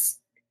because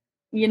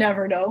you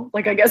never know.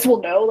 Like, I guess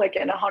we'll know, like,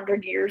 in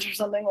 100 years or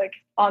something. Like,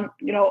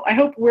 I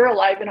hope we're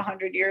alive in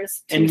 100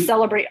 years to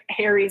celebrate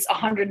Harry's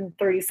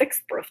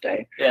 136th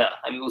birthday. Yeah,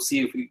 I mean, we'll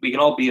see if we can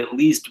all be at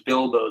least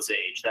Bilbo's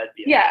age. That'd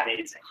be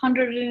amazing.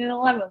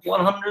 111th.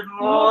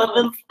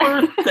 111th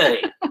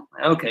birthday.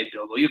 Okay,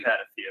 Bilbo, you've had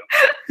a few.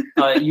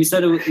 You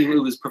said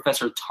it was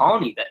Professor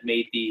Tawny that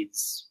made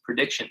these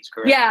predictions,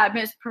 correct? Yeah,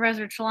 Miss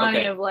Professor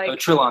Trelawney of like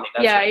Trelawney.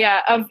 That's right.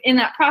 yeah, of in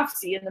the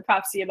prophecy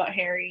about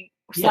Harry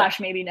 /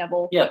 maybe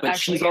Neville. Yeah, but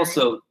she's Harry.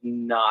 also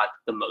not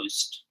the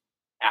most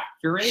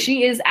accurate.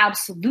 She is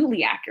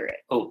absolutely accurate.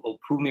 Oh,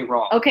 prove me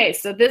wrong. Okay,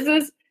 so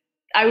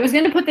I was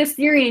going to put this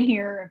theory in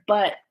here,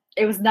 but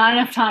it was not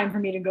enough time for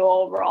me to go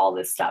over all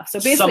this stuff. So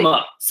basically, Sum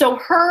up. So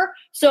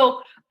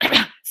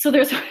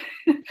there's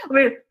let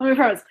me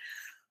preface.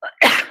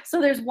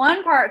 So there's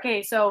one part.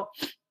 Okay, so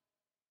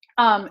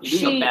You're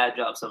doing a bad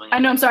job summing up. I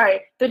know, I'm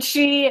sorry. That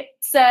she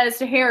says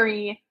to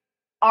Harry,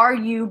 "Are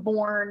you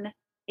born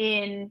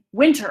in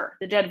winter,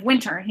 the dead of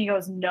winter?" And he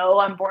goes, "No,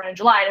 I'm born in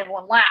July." And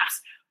everyone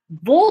laughs.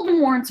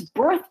 Voldemort's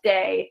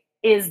birthday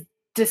is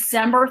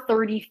December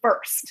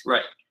 31st.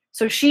 Right.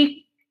 So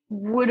she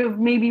would have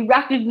maybe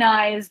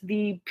recognized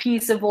the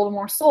piece of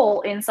Voldemort's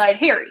soul inside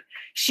Harry.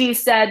 She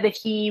said that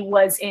he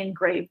was in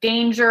grave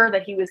danger,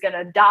 that he was going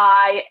to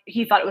die.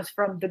 He thought it was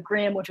from the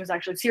Grim, which was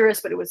actually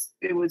serious, but it was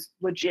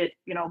legit,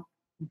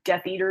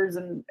 Death Eaters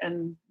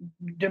and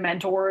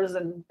Dementors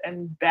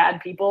and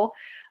bad people.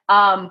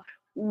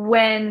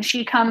 When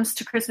she comes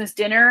to Christmas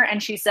dinner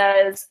and she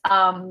says,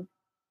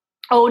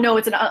 oh no,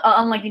 it's an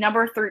unlucky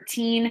number,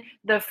 13.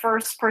 The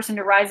first person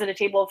to rise at a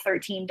table of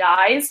 13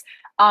 dies.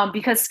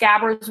 Because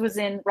Scabbers was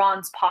in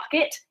Ron's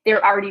pocket,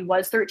 there already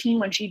was 13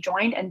 when she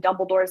joined, and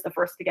Dumbledore is the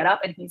first to get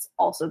up, and he's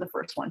also the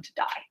first one to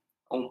die.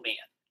 Oh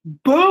man.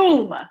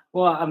 Boom!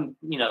 Well,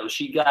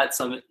 she got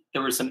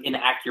there were some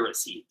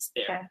inaccuracies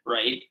there, Okay.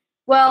 right?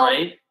 Well,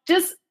 Right?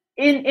 just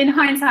in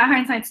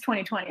hindsight's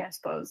 2020, I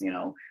suppose,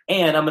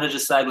 And I'm gonna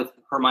just side with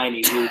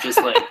Hermione, who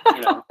just like,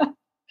 I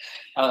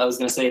was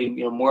gonna say,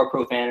 more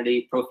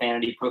profanity,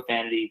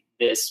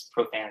 this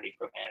profanity.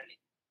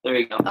 There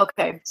you go.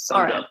 Okay. Summed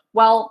All right. up.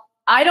 Well,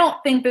 I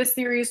don't think this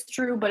theory is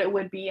true, but it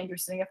would be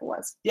interesting if it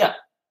was. Yeah.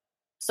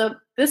 So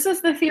this is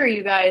the theory,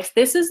 you guys.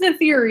 This is the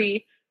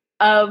theory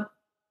of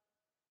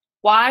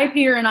why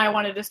Peter and I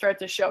wanted to start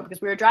this show,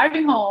 because we were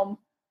driving home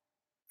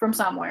from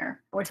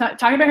somewhere. We're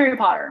talking about Harry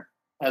Potter.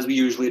 As we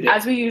usually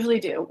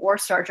do. Or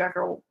Star Trek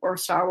or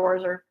Star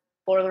Wars or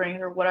Lord of the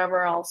Rings or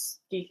whatever else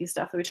geeky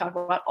stuff that we talk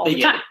about all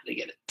the time. They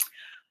get it.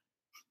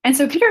 And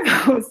so Peter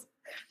goes,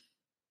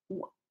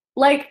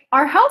 like,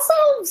 our house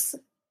elves,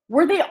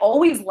 were they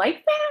always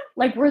like that?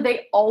 Like, were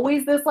they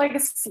always this, like, a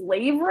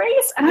slave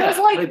race? And I was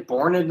like,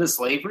 born into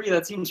slavery?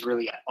 That seems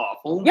really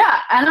awful. yeah,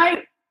 and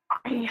I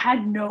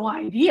had no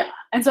idea.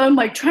 And so I'm,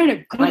 like, trying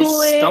to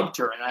Google I it. stumped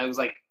her, and I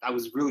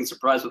was really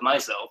surprised with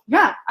myself.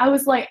 Yeah, I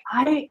was like,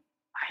 I don't know.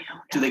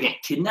 Do they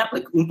get kidnapped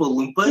like Oompa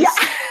Loompas?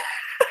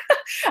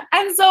 Yeah.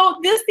 And so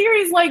this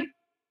theory is, like,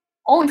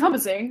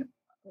 all-encompassing.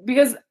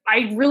 because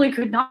I really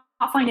could not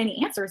find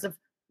any answers of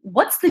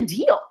what's the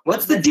deal.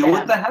 What's the deal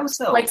with the house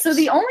elves? Like, so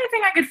the only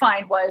thing I could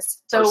find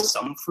was, Are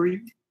some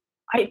free?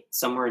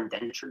 Some were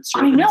indentured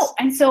servants?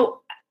 I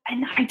know.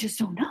 And I just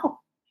don't know.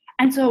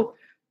 And so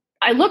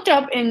I looked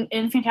up in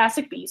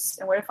Fantastic Beasts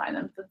and where to find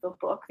them, the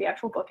book, the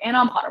actual book, and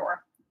on Pottermore,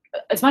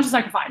 as much as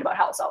I could find about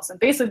house elves. And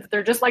basically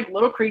they're just like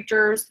little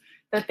creatures,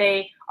 that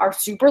they are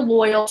super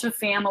loyal to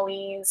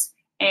families,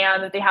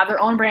 and that they have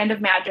their own brand of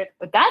magic.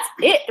 But that's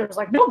it. There's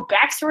like no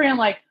backstory. And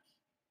like,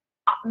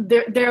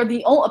 they're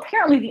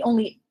apparently the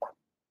only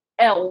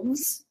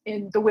elves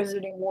in the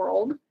wizarding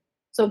world.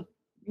 So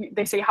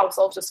they say house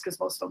elves just because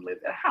most of them live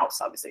in a house,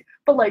 obviously.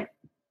 But like,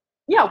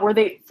 yeah, were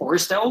they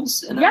forest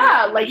elves? And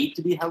like need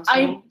to be house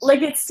elves?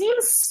 Like, it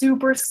seems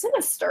super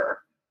sinister.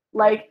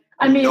 Like,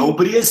 I mean,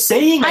 nobody is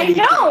saying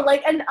anything. I know,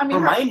 like, and I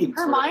mean,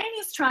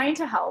 Hermione's trying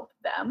to help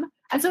them,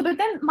 and so. But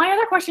then my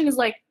other question is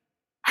like,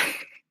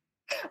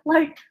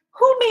 like,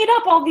 who made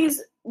up all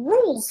these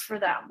rules for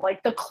them?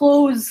 Like the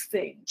clothes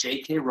thing.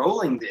 J.K.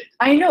 Rowling did.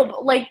 I know,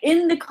 but like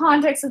in the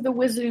context of the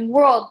wizarding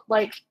world,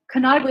 like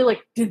canonically,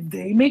 like, did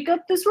they make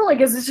up this rule?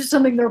 Like, is this just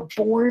something they're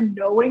born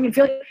knowing and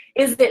feeling?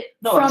 Is it?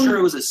 No, I'm sure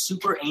it was a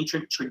super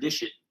ancient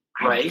tradition,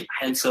 right?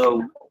 And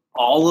so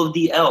all of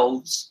the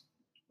elves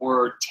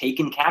were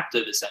taken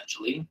captive,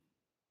 essentially.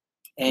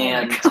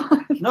 And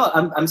no,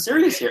 I'm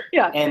serious here.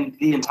 Yeah. And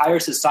the entire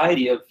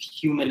society of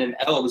human and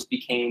elves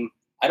became,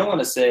 I don't want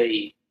to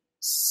say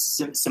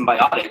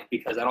symbiotic,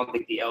 because I don't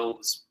think the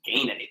elves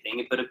gain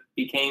anything, but it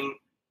became,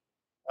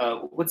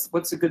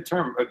 what's a good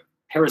term?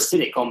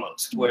 Parasitic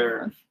almost,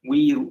 where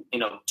we,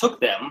 took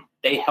them,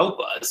 they help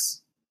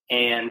us,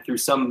 and through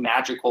some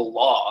magical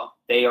law,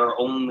 they are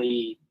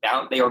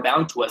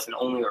bound to us and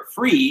only are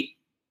free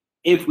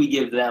if we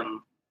give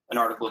them an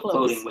article of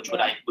clothing, which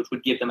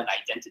would give them an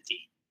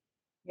identity.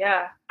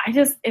 Yeah,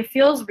 it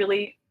feels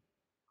really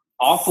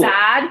awful,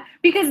 sad,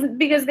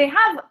 because they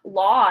have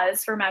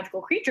laws for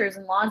magical creatures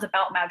and laws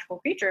about magical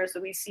creatures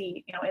that we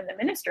see, in the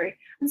ministry.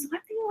 And so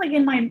I'm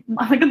thinking,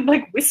 I'm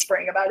like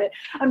whispering about it.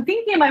 I'm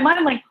thinking in my mind,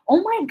 I'm like,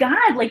 oh my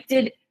God, like,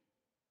 did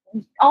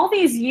all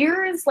these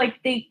years, like,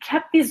 they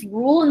kept this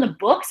rule in the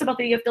books about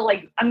that you have to,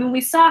 like, I mean, we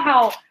saw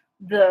how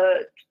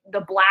the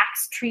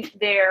blacks treat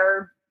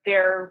their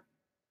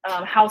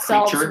house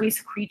elves,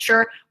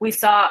 creature. We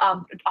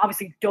saw,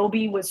 obviously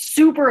Dobby was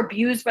super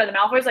abused by the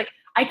Malfoys. Like,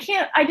 I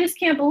just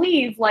can't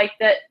believe, like,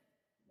 that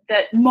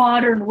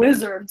modern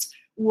wizards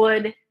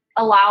would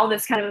allow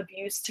this kind of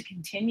abuse to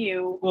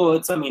continue. Well,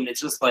 it's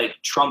just like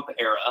Trump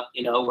era,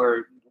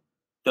 where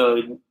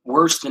the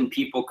worst in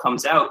people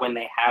comes out when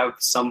they have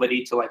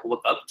somebody to, like,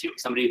 look up to,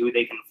 somebody who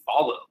they can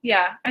follow.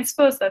 Yeah, I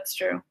suppose that's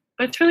true.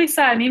 But it's really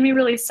sad. It made me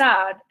really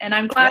sad, and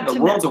I'm glad the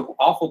world's an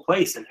awful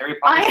place, and Harry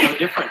Potter's no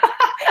different.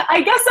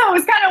 I guess that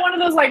was kind of one of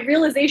those, like,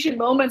 realization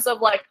moments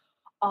of, like,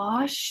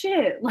 oh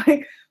shit,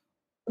 like,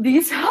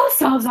 these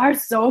house elves are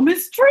so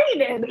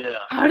mistreated. Yeah.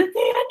 How did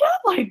they end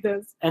up like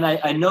this? And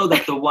I know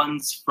that the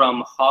ones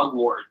from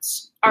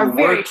Hogwarts are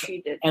very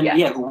treated. And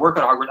who work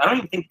at Hogwarts, I don't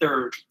even think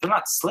they're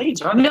not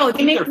slaves, are they? No,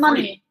 they make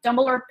money. Free.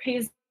 Dumbledore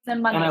pays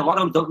them money. And a lot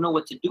of them don't know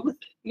what to do with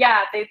it.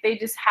 Yeah, they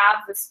just have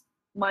this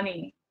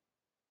money,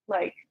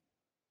 like,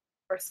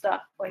 for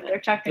stuff. Like, they're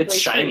technically it's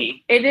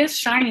shiny. Free. It is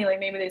shiny. Like,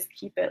 maybe they just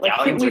keep it.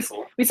 Like,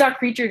 we saw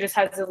Creature just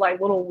has this, like,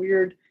 little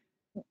weird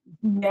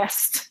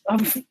nest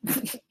of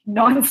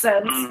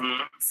nonsense.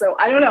 Mm-hmm. So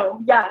I don't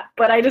know. Yeah,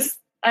 but this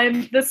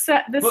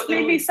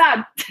made me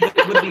sad.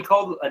 Would it be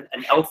called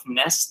an elf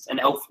nest, an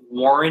elf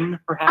warren,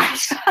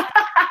 perhaps?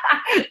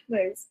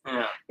 Nice.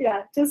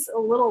 Yeah, just a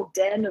little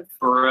den of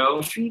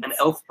burrow, treats. An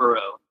elf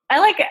burrow. I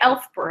like an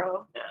elf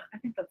burrow. Yeah, I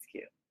think that's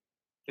cute.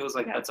 Feels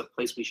like that's a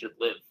place we should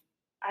live.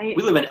 We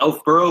live in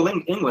Elfborough,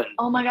 England.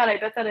 Oh my God, I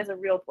bet that is a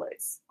real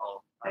place.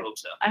 Oh, I hope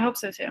so. I hope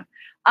so too.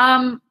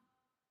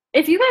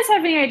 If you guys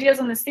have any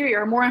ideas on this theory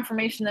or more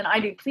information than I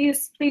do,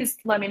 please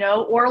let me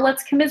know, or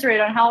let's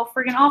commiserate on how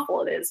friggin'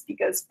 awful it is,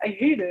 because I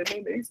hate it.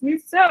 It makes me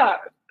sad.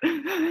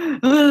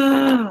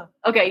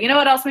 Okay, you know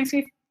what else makes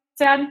me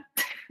sad?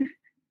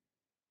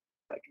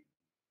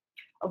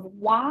 Of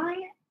why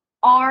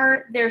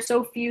are there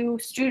so few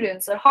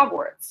students at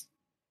Hogwarts?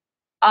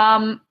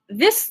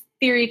 This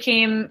theory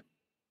came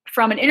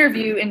from an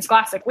interview in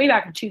Scholastic way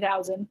back in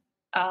 2000.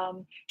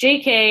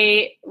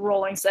 J.K.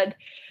 Rowling said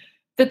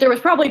that there was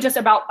probably just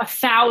about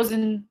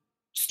 1,000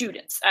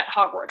 students at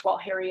Hogwarts while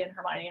Harry and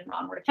Hermione and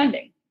Ron were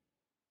attending.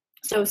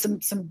 So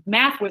some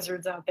math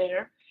wizards out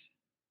there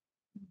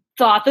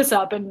thought this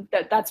up, and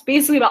that's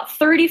basically about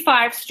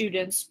 35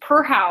 students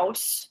per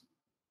house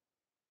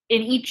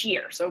in each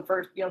year. So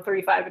first,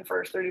 35 in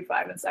first,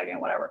 35 in second,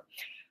 whatever.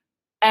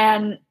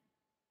 And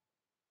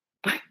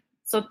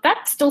so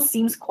that still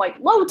seems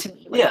quite low to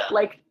me.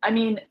 I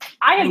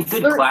had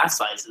good class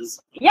sizes.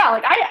 Yeah,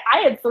 like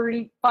I had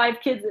 35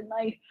 kids in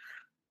my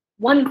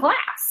one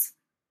class.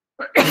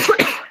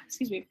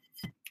 Excuse me.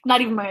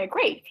 Not even my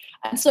grade.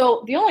 And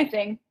so the only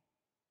thing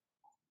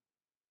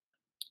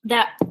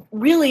that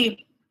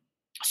really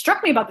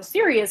struck me about this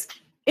theory is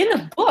in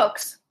the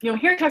books,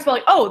 Harry talks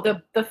about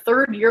the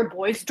third year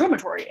boys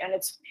dormitory, and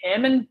it's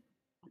him and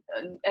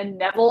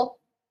Neville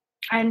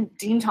and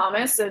Dean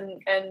Thomas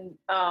and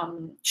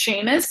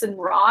Seamus and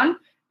Ron,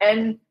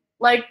 and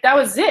that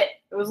was it.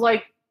 It was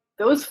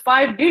those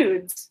 5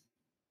 dudes,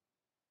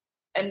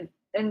 and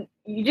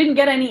you didn't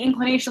get any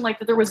inclination that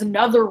there was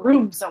another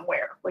room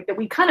somewhere, that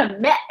we kind of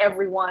met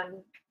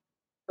everyone,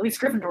 at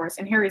least Gryffindors,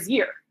 in Harry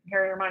and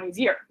Hermione's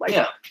year.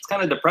 Yeah, it's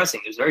kind of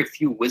depressing. There's very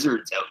few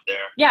wizards out there.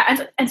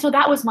 Yeah, and so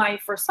that was my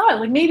first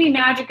thought. Maybe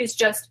magic is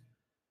just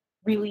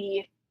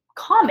really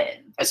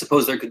common. I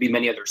suppose there could be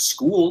many other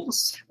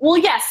schools. Well,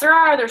 yes, there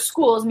are other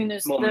schools. I mean,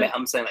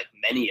 I'm saying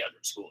many other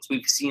schools.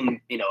 We've seen,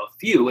 a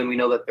few, and we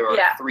know that there are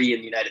 3 in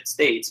the United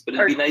States. But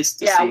it'd be nice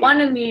to see. Yeah,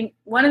 one in the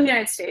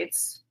United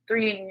States,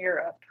 3 in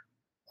Europe.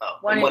 Oh,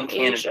 one in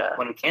Canada. Asia.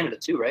 One in Canada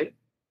too, right?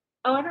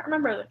 Oh, I don't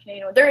remember the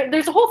Canadian one.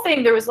 There's a whole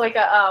thing. There was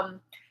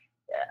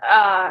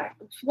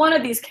one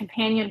of these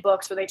companion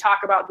books where they talk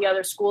about the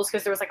other schools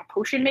because there was a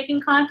potion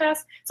making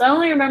contest. So I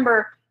only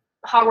remember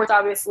Hogwarts,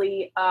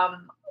 obviously,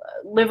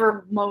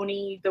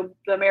 Livermony, the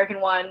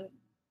American one,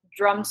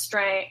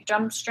 Drumstring,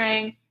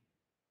 Beauxbatons.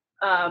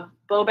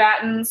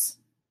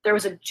 There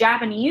was a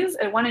Japanese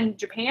and one in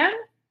Japan,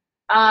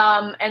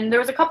 and there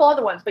was a couple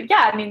other ones. But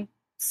yeah, I mean,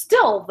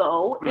 still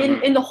though,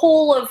 in the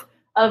whole of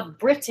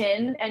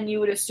Britain, and you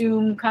would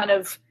assume kind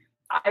of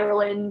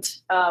Ireland,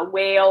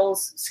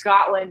 Wales,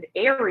 Scotland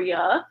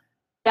area,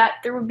 that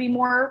there would be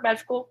more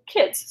magical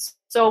kids.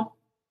 So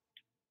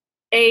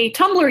a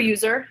Tumblr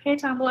user, hey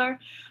Tumblr,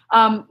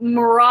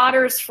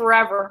 Marauders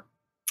Forever,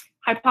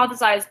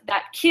 hypothesized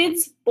that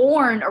kids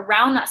born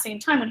around that same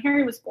time when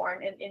Harry was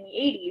born in the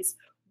 80s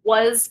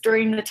was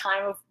during the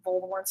time of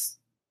Voldemort's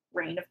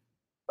reign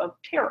of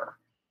terror.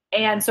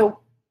 And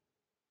so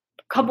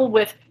coupled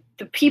with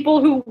the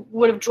people who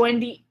would have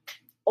joined the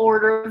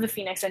Order of the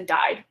Phoenix and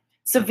died,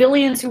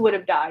 civilians who would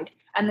have died,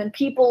 and then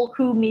people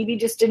who maybe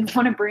just didn't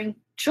want to bring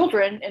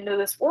children into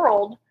this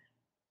world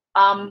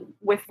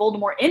with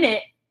Voldemort in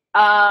it,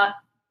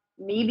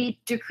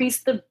 maybe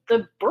decrease the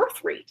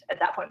birth rate at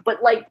that point. But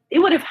it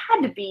would have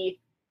had to be,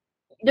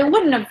 there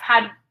would have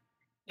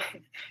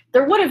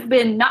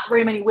been not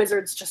very many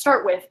wizards to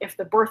start with if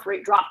the birth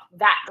rate dropped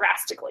that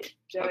drastically. Do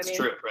you know what I mean? That's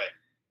true, right.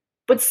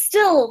 But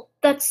still,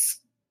 that's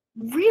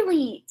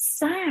really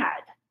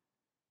sad.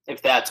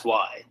 If that's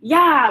why.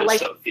 Yeah. There's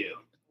so few.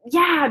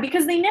 Yeah,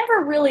 because they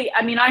never really,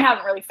 I mean, I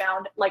haven't really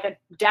found a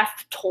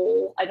death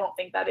toll. I don't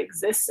think that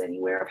exists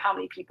anywhere of how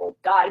many people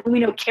died. We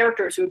know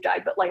characters who have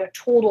died, but a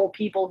total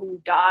people who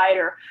died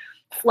or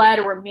fled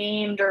or were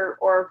maimed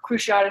or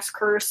Cruciatus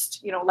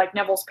cursed, like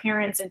Neville's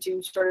parents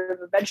into sort of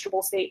a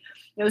vegetable state.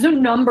 There's no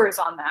numbers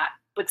on that,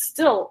 but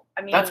still,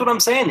 I mean. That's what I'm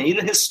saying. They need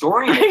a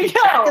historian to keep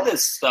track of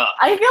this stuff.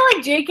 I feel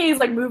like JK is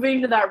moving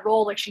into that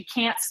role. She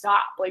can't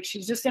stop.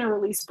 She's just going to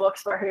release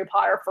books for Harry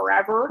Potter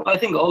forever. Well, I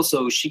think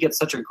also she gets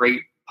such a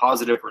great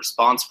positive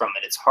response from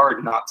it. It's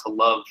hard not to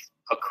love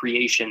a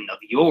creation of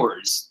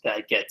yours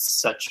that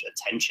gets such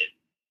attention.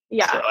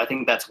 Yeah. So I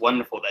think that's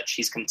wonderful that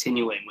she's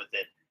continuing with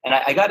it. And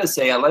I got to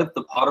say, I like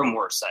the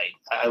Pottermore site.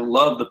 I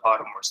love the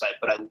Pottermore site,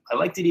 but I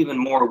liked it even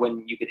more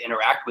when you could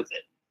interact with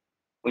it,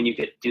 when you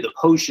could do the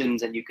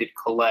potions and you could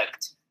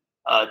collect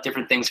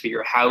different things for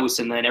your house.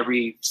 And then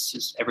every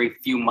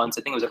few months,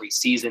 I think it was every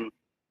season,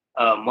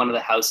 one of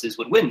the houses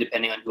would win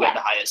depending on who had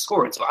the highest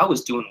score. And so I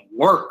was doing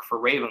work for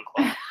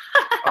Ravenclaw.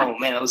 Oh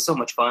man, that was so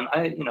much fun.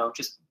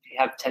 Just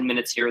have 10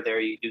 minutes here or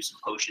there, you do some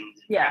potions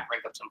and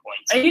rank up some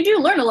points. And you do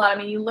learn a lot. I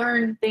mean, you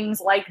learn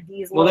things like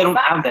these Well, they don't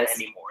facts. have that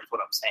anymore, is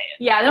what I'm saying.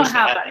 Yeah, they don't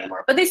have that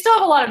anymore. But they still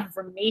have a lot of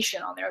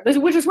information on there,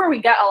 which is where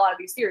we get a lot of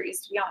these theories,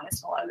 to be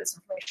honest, a lot of this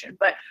information.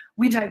 But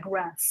we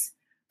digress.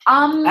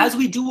 As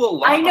we do a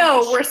lot. I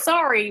know, we're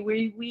sorry.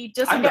 We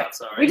just I'm not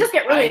sorry. We just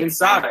get really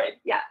excited. Sorry.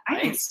 Yeah, I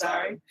ain't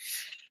sorry.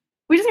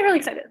 We just get really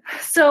excited.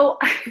 So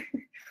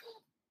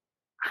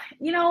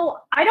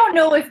I don't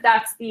know if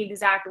that's the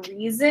exact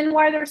reason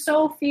why there's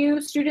so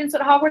few students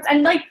at Hogwarts.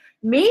 And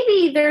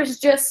maybe there's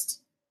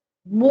just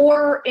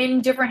more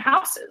in different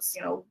houses.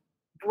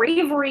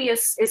 Bravery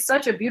is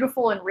such a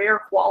beautiful and rare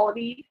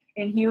quality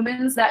in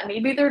humans that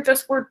maybe there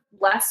just were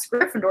less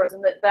Gryffindors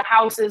and the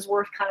houses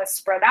were kind of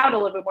spread out a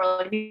little bit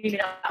more. Maybe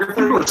not.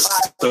 Gryffindor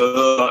sucks.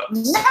 No,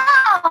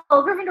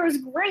 Gryffindor is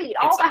great.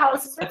 All the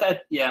houses.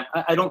 I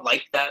don't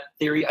like that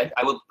theory.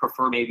 I would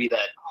prefer maybe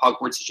that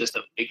Hogwarts is just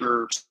a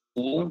bigger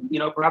school,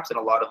 perhaps in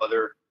a lot of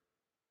other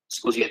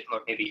schools you get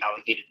maybe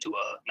allocated to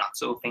a not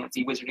so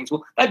fancy wizarding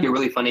school. That'd be a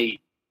really funny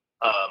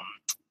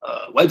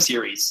web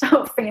series.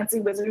 Oh, fancy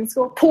wizarding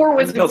school. Poor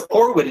wizarding school.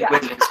 Poor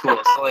wizarding school.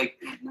 So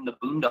in the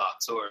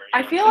Boondocks or.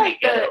 I feel like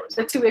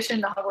the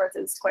tuition to Hogwarts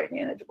is quite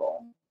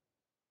manageable.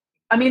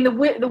 I mean, the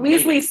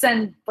Weasleys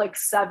send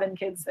 7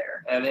 kids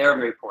there. Yeah, they are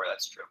very poor.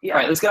 That's true. Yeah. All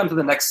right, let's get on to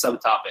the next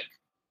subtopic.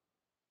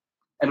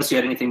 Unless you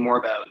had anything more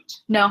about.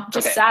 No,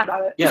 just sad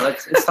about it. Yeah,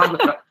 let's talk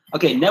about.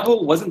 Okay,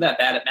 Neville wasn't that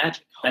bad at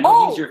magic. I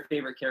know he's your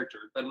favorite character,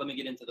 but let me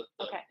get into the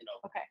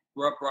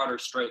broader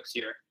strokes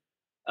here.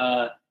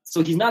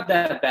 So he's not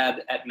that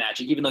bad at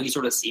magic, even though he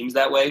sort of seems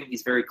that way.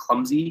 He's very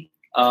clumsy.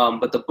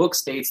 But the book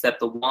states that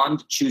the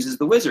wand chooses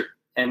the wizard.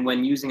 And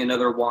when using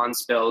another wand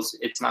spells,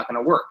 it's not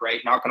going to work, right?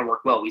 Not going to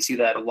work well. We see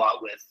that a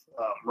lot with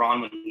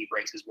Ron when he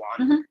breaks his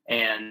wand,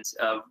 and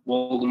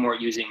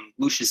Voldemort using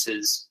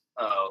Lucius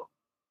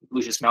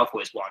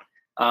Malfoy's wand.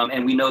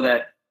 And we know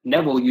that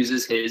Neville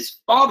uses his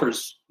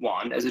father's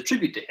wand as a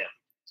tribute to him.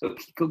 So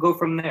he could go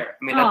from there.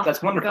 I mean,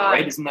 that's wonderful,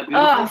 right? Isn't that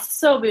beautiful? Oh,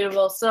 so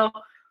beautiful. So,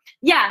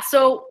 yeah.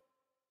 So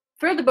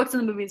for the books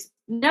and the movies,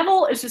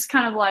 Neville is just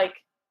kind of like,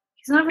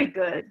 he's not very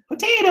good.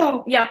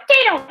 Potato! Yeah,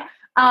 potato!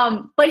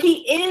 But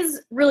he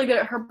is really good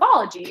at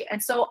herbology.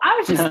 And so I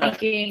was just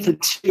thinking...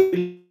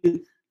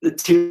 the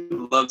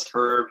two loves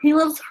herbs. He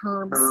loves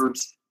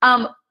herbs.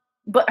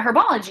 But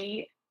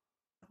herbology,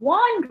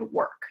 wand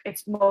work.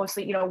 It's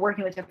mostly,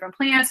 working with different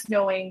plants,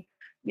 knowing,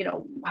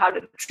 how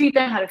to treat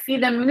them, how to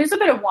feed them. I mean, there's a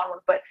bit of wand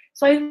work. But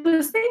so I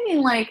was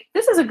thinking, like,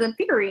 this is a good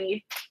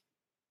theory.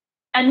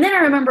 And then I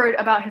remembered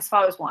about his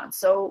father's wand.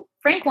 So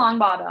Frank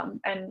Longbottom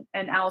and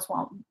Alice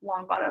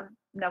Longbottom,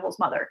 Neville's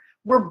mother,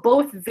 were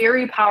both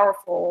very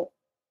powerful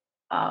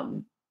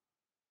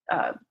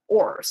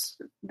Aurors.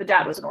 The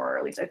dad was an Auror,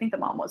 at least I think the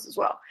mom was as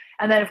well.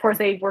 And then, of course,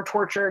 they were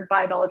tortured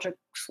by Bellatrix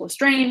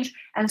Lestrange.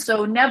 And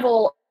so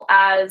Neville,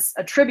 as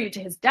a tribute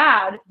to his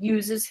dad,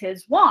 uses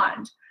his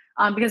wand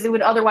because it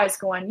would otherwise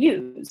go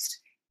unused.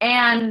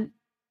 And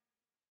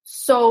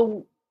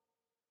so,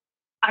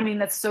 I mean,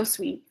 that's so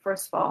sweet,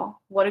 first of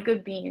all. What a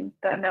good bean,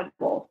 that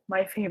Neville,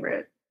 my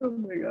favorite. Oh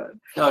my god.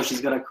 No,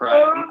 she's gonna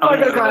cry. I'm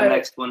gonna go to the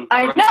next one.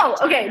 I know.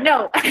 Okay,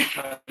 no.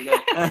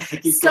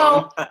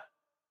 So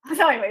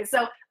anyway,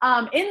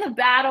 in the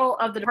battle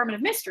of the Department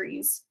of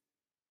Mysteries,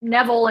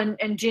 Neville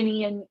and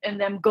Ginny and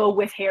them go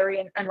with Harry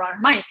and Ron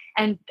and Hermione,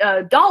 and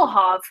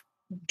Dolohov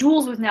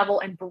duels with Neville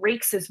and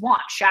breaks his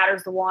wand,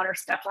 shatters the wand or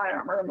steps on it. I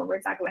don't remember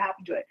exactly what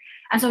happened to it.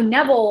 And so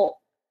Neville,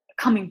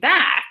 coming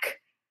back,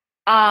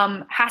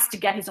 has to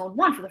get his own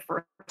wand for the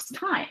first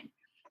time,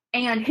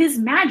 and his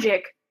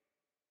magical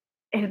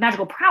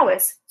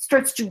prowess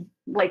starts to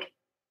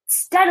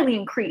steadily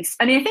increase.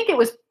 I mean, I think it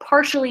was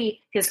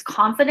partially his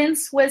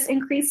confidence was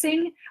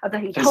increasing,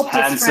 that he helped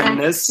his friend.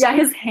 Yeah,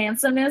 his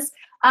handsomeness.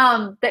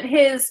 That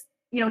his,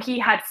 he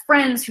had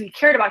friends who he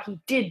cared about. He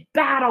did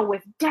battle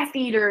with Death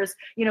Eaters.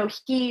 He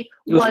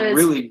was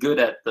really good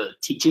at the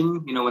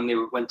teaching. When they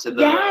went to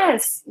the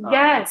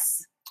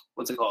yes.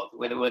 What's it called?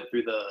 When they went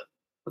through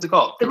what's it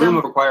called? The Room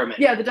of Requirement.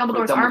 Yeah, the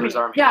Dumbledore's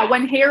Army. Yeah,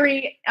 when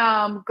Harry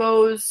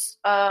goes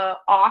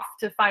off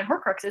to find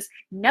Horcruxes,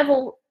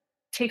 Neville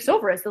takes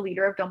over as the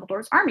leader of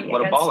Dumbledore's army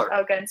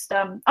against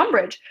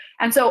Umbridge.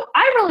 And so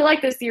I really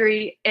like this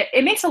theory.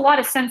 It makes a lot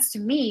of sense to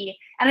me.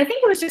 And I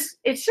think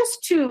it's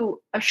just to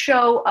a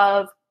show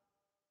of,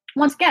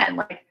 once again,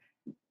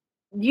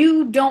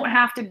 you don't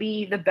have to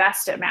be the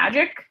best at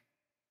magic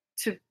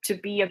to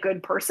be a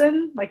good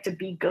person, to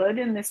be good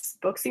in this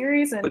book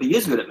series. But he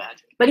is good at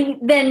magic. But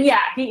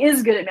he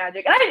is good at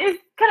magic. And it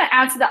kind of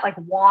adds to that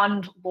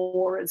wand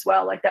lore as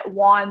well. That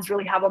wands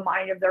really have a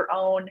mind of their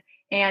own.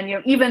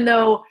 And, even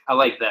though I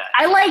like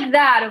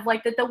that of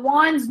that the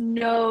wands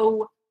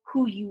know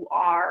who you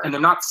are. And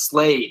they're not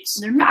slaves.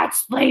 They're not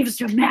slaves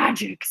to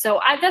magic. So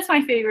that's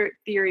my favorite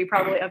theory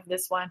probably of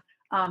this one.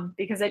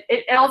 Because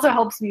it also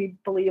helps me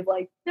believe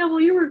well,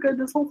 you were good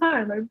this whole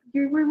time.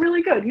 You were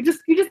really good. You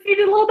just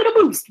needed a little bit of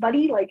boost,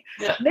 buddy.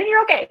 Then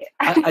you're okay.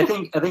 I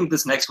think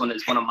this next one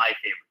is one of my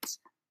favorites.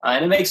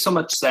 And it makes so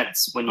much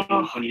sense when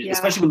you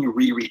especially when you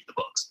reread the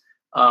books.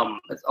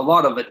 A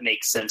lot of it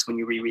makes sense when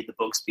you reread the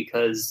books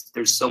because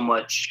there's so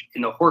much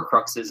in the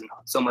Horcruxes and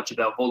so much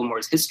about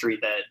Voldemort's history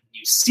that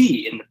you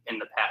see in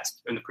the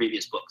past, in the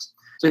previous books.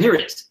 So here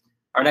it is.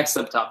 Our next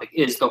subtopic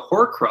is the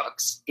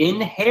Horcrux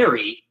in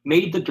Harry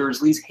made the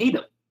Dursleys hate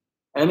him.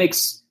 And it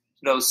makes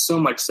so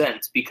much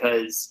sense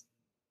because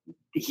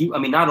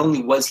not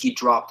only was he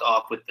dropped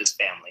off with this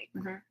family,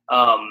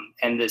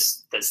 and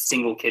this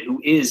single kid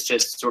who is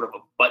just sort of a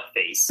butt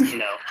face,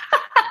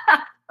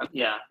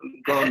 yeah,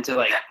 I'm going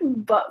to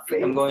butt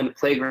face. I'm going to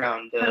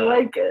playground. I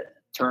like it.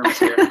 Terms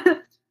here.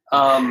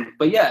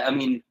 But yeah,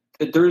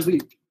 the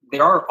Dursleys, they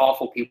are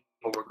awful people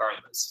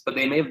regardless, but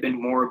they may have been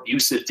more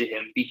abusive to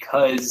him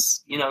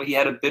because he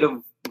had a bit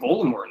of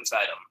Voldemort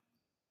inside him.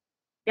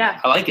 Yeah,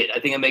 I like it.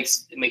 I think it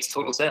makes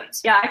total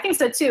sense. Yeah, I think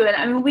so too.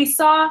 And we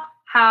saw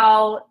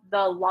how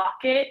the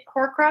Locket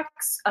Horcrux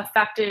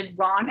affected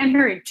Ron and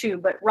Harry too,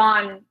 but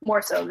Ron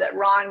more so. That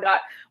Ron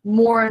got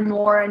more and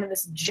more into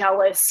this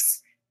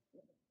jealous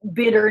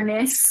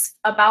bitterness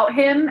about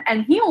him,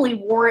 and he only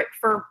wore it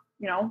for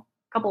a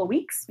couple of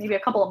weeks, maybe a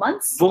couple of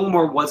months.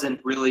 Voldemort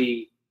wasn't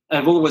really.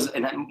 Voldemort was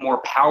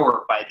more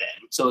power by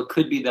then, so it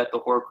could be that the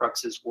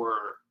Horcruxes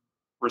were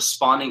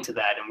responding to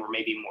that and were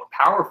maybe more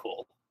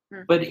powerful.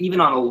 But even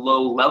on a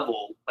low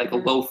level, a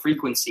low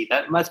frequency,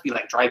 that must be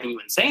driving you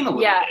insane a little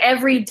bit. Yeah,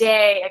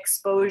 everyday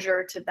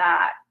exposure to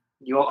that.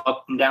 You go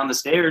up and down the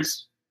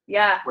stairs.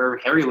 Yeah. Where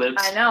Harry lives.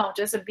 I know,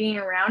 just being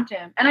around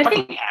him. And I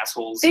think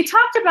assholes. They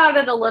talked about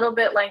it a little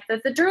bit,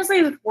 that the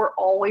Dursleys were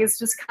always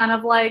just kind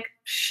of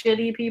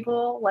shitty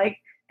people,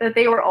 that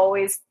they were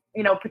always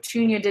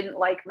Petunia didn't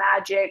like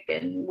magic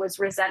and was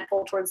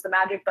resentful towards the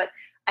magic, but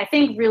I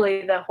think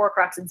really the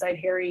Horcrux inside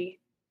Harry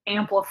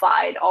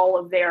amplified all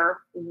of their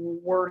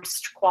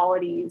worst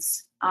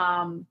qualities,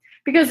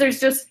 because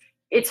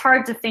it's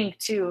hard to think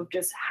too of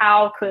just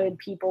how could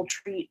people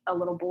treat a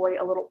little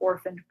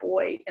orphaned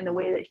boy in the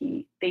way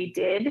that they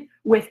did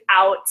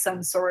without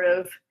some sort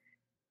of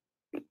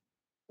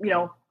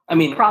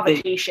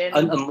provocation.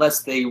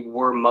 Unless they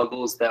were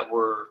muggles that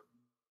were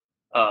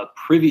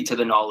privy to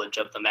the knowledge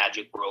of the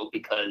magic world,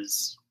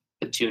 because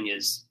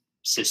Petunia's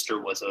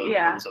sister was a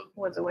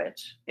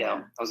witch.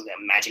 Yeah, I was a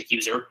magic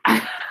user.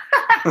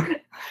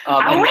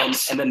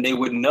 And then they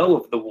would know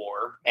of the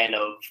war and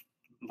of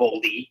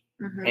Voldy,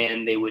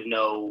 and they would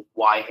know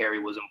why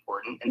Harry was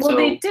important. And so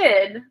they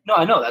did. No,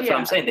 I know. That's what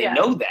I'm saying. They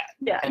know that.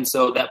 Yeah. And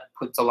so that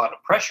puts a lot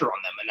of pressure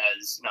on them. And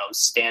as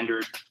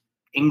standard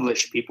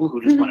English people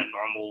who just want a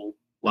normal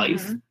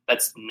life,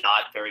 that's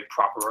not very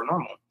proper or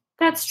normal.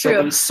 That's true.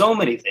 So there's so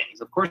many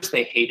things. Of course,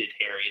 they hated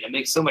Harry, and it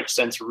makes so much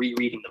sense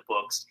rereading the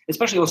books,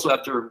 especially also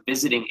after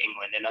visiting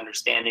England and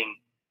understanding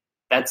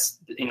that's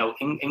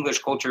English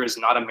culture is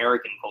not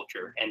American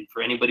culture, and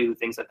for anybody who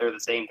thinks that they're the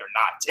same, they're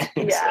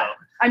not. Yeah, so,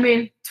 I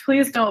mean,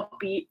 please don't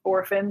beat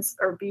orphans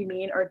or be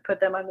mean or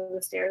put them under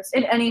the stairs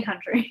in any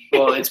country.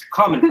 Well, it's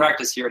common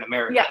practice here in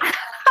America. Yeah.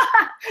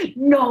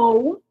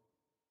 No.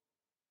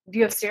 Do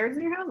you have stairs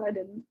in your house? I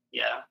didn't.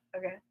 Yeah.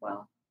 Okay.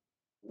 Well.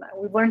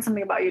 We've learned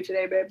something about you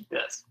today, babe.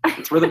 Yes.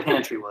 It's where the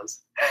pantry was.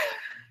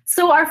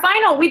 So our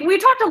final, we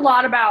talked a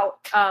lot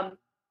about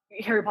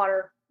Harry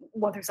Potter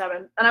 1 through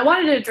 7, and I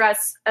wanted to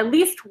address at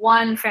least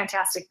one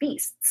Fantastic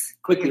Beasts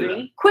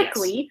quickly,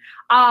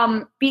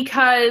 yes.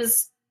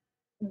 Because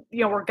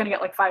we're going to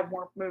get like 5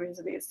 more movies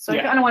of these. So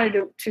I kind of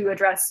wanted to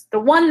address the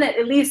one that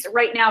at least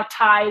right now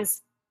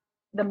ties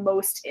the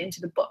most into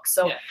the book.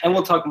 So and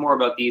we'll talk more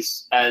about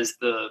these as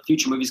the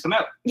future movies come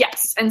out.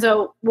 Yes, and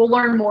so we'll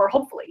learn more,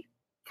 hopefully.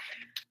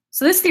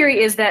 So this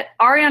theory is that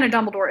Ariana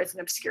Dumbledore is an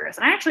Obscurus.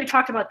 And I actually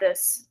talked about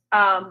this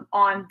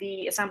on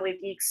the Assembly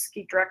of Geeks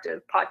Geek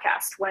Directive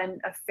podcast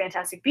when A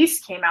Fantastic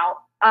Beasts came out.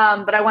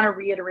 But I want to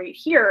reiterate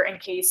here in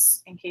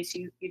case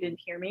you didn't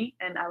hear me.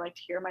 And I like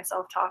to hear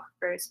myself talk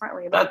very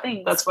smartly about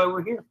things. That's why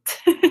we're here.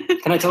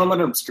 Can I tell them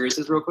what an Obscurus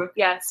is real quick?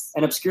 Yes.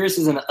 An Obscurus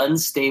is an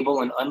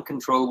unstable and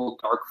uncontrollable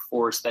dark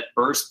force that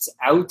bursts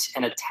out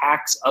and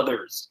attacks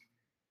others.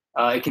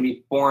 It can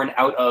be born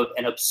out of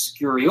an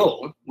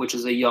Obscurial, which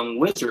is a young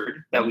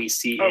wizard that we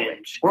see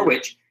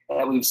witch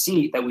that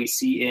we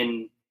see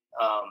in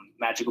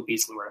Magical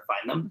Beasts and Where to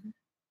Find Them,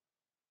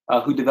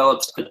 who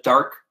develops a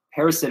dark,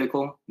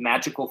 parasitical,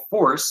 magical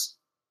force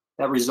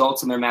that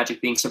results in their magic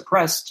being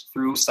suppressed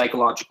through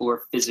psychological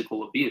or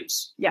physical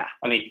abuse. Yeah.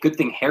 I mean, good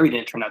thing Harry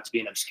didn't turn out to be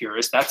an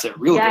Obscurus. That's a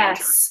real danger.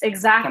 Yes,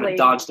 exactly. Kind of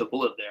dodged a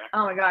bullet there.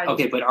 Oh my God.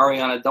 Okay, but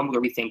Ariana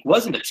Dumbledore, we think,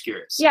 was an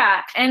Obscurus.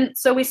 Yeah, and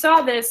so we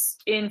saw this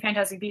in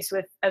Fantastic Beasts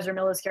with Ezra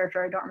Miller's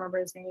character. I don't remember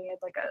his name. He had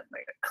like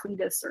a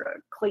Cletus or a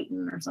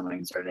Clayton or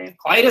something sort of name.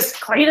 Cletus.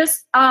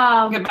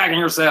 Get back in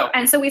yourself.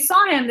 And so we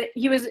saw him that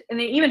he was, and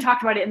they even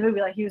talked about it in the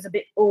movie, like he was a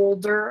bit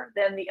older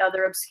than the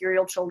other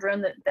Obscurial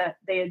children that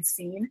they had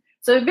seen.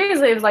 So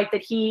basically it was like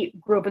that he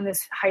grew up in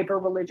this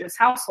hyper-religious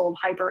household,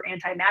 hyper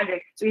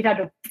anti-magic, so he'd had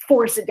to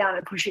force it down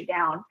and push it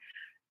down.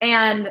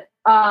 And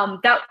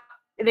that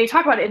they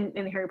talk about it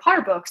in the Harry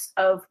Potter books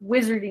of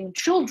wizarding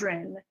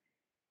children,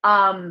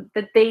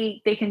 that they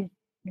can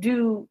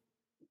do,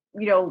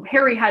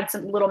 Harry had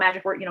some little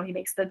magic where, he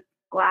makes the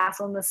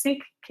glass on the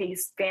sink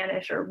case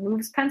vanish or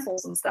moves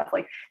pencils and stuff.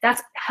 Like,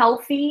 that's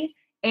healthy.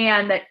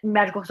 And that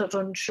magical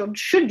children should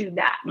do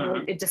that.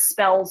 It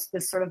dispels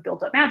this sort of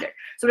built-up magic.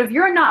 So if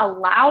you're not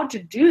allowed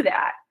to do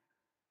that,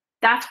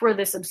 that's where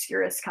this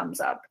Obscurus comes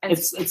up. And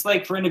it's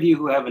like for any of you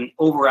who have an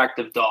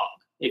overactive dog.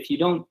 If you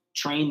don't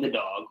train the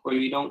dog, or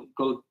you don't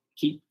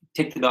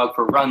take the dog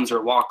for runs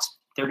or walks,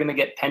 they're going to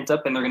get pent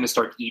up and they're going to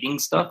start eating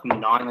stuff and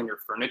gnawing on your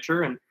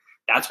furniture. And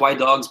that's why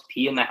dogs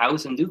pee in the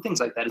house and do things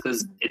like that,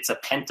 because it's a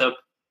pent-up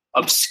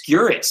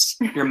Obscurus.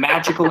 Your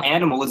magical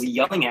animal is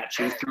yelling at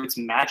you through its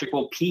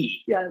magical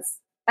pee. Yes.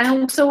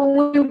 And so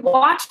when we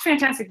watched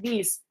Fantastic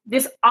Beasts,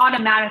 this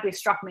automatically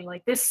struck me,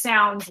 like, this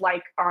sounds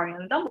like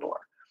Ariana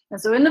Dumbledore. And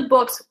so in the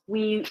books,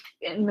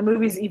 in the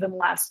movies even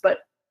less, but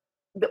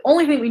the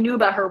only thing we knew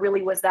about her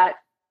really was that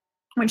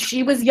when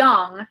she was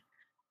young,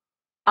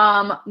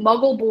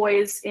 Muggle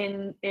boys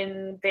in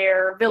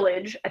their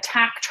village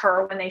attacked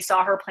her when they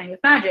saw her playing with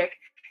magic.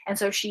 And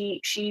so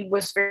she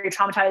was very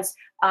traumatized.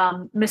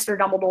 Mr.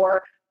 Dumbledore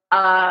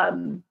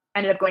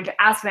ended up going to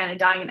Azkaban and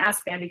dying in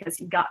Azkaban because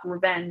he got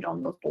revenge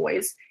on those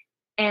boys.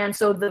 And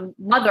so the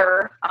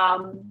mother,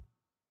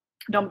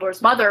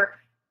 Dumbledore's mother,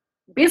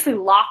 basically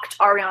locked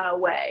Ariana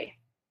away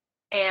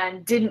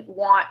and didn't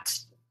want,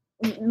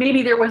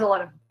 maybe there was a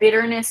lot of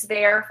bitterness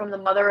there from the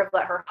mother of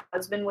that her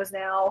husband was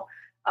now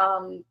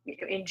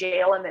in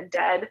jail and then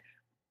dead.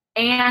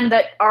 And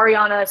that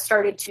Ariana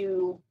started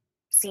to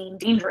seem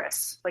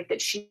dangerous, like that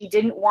she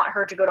didn't want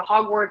her to go to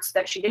Hogwarts,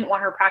 that she didn't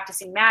want her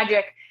practicing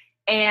magic.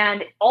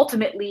 And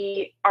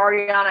ultimately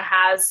Ariana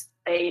has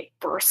a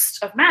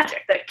burst of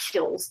magic that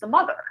kills the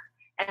mother.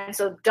 And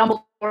so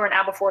Dumbledore and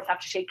Aberforth have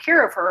to take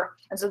care of her.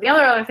 And so the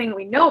other thing that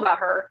we know about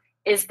her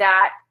is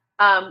that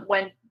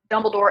when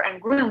Dumbledore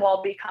and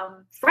Grindelwald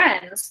become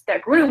friends,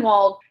 that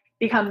Grindelwald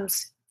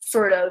becomes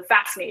sort of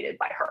fascinated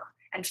by her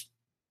and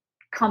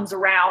comes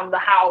around the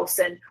house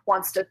and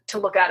wants to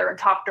look at her and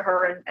talk to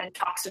her and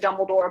talks to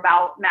Dumbledore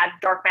about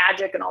dark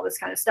magic and all this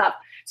kind of stuff.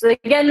 So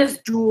again, this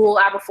duel,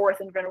 Aberforth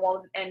and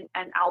Grindelwald and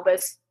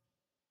Albus,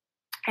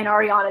 and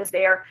Ariana's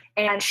there,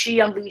 and she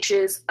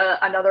unleashes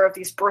another of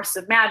these bursts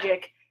of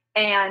magic,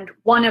 and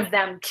one of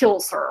them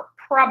kills her,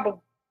 probably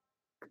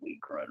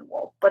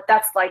Grindelwald, but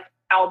that's like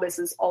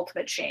Albus's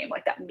ultimate shame,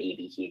 like that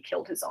maybe he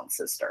killed his own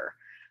sister.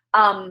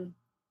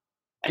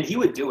 And he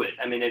would do it.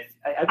 I mean,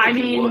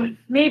 he would.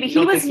 Maybe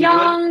he was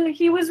young.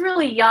 He was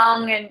really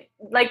young, and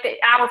like the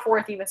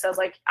Aberforth even says,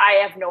 like, I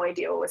have no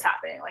idea what was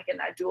happening. Like in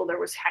that duel, there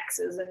was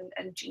hexes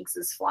and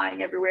jinxes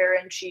flying everywhere,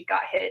 and she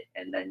got hit,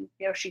 and then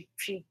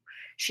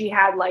she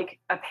had like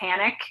a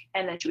panic,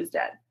 and then she was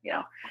dead.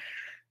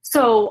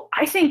 So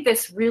I think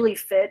this really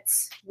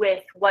fits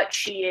with what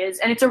she is,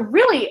 and it's a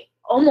really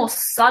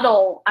almost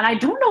subtle. And I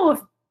don't know if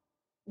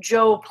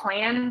Jo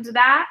planned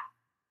that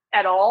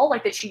at all,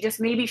 like that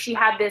maybe she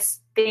had this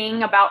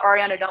thing about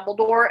Ariana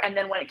Dumbledore, and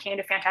then when it came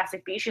to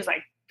Fantastic Beasts, she's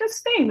like, this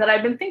thing that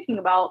I've been thinking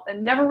about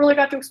and never really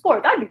got to explore.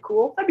 That'd be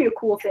cool. That'd be a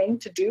cool thing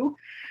to do.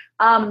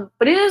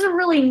 But it is a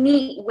really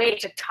neat way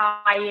to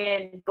tie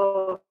in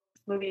both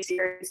movie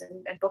series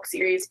and book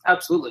series.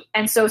 Absolutely.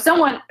 And so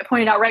someone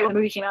pointed out right when the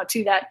movie came out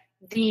too that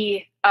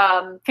the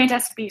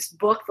Fantastic Beasts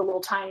book, the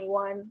little tiny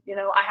one,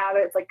 I have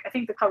it. It's like, I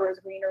think the cover is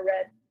green or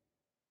red.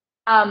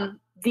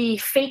 The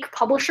fake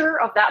publisher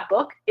of that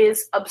book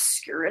is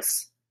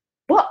Obscurus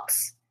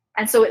Books.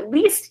 And so at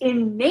least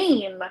in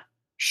name,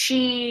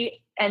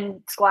 she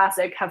and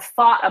Scholastic have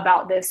thought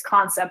about this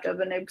concept of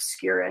an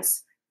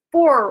Obscurus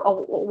for a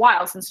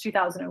while, since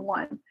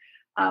 2001.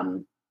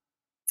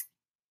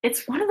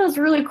 It's one of those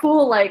really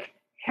cool, like,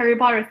 Harry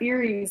Potter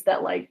theories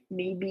that, like,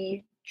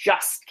 maybe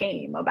just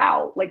came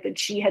about, like, that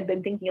she had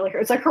been thinking, like,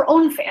 it's like her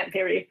own fan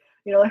theory,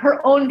 like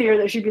her own theory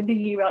that she'd been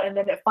thinking about, and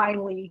then it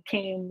finally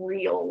came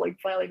real, like,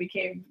 finally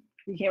became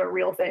a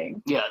real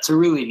thing. Yeah, it's a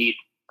really neat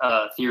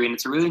theory, and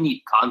it's a really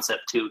neat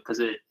concept, too, because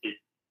it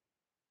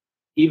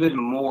even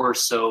more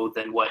so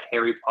than what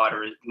Harry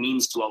Potter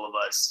means to all of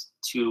us,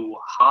 to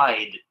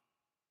hide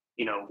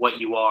what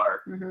you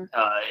are. Mm-hmm.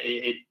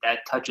 That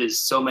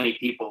touches so many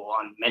people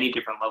on many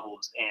different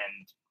levels,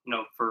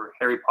 and for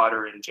Harry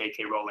Potter and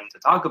J.K. Rowling to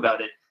talk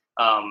about it,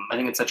 I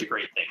think it's such a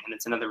great thing, and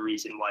it's another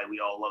reason why we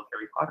all love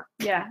Harry Potter.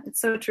 Yeah, it's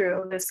so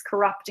true. This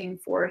corrupting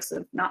force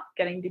of not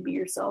getting to be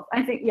yourself.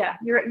 I think, yeah,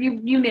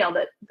 you nailed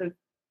it.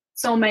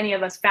 So many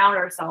of us found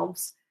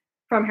ourselves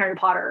from Harry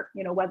Potter.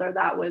 Whether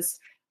that was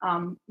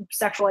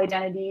sexual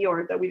identity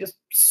or that we just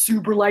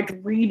super liked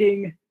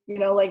reading.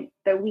 Like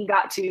that we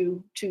got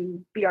to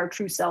be our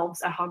true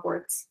selves at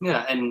Hogwarts.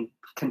 Yeah, and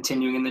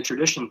continuing in the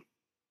tradition.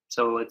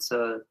 So it's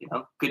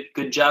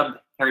good job,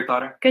 Harry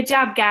Potter. Good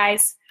job,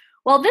 guys.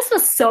 Well, this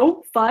was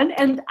so fun,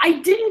 and I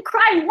didn't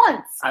cry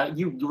once.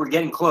 You were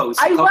getting close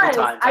a couple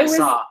times. I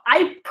saw.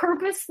 I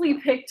purposely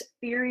picked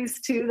theories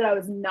too that I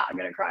was not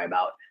going to cry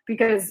about,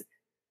 because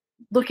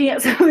looking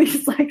at some of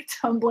these like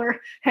Tumblr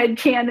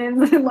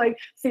headcanons and like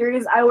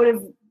theories, I would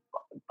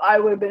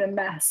have been a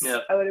mess. Yeah.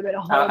 I would have been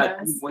a whole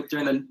mess.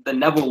 During the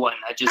Neville one,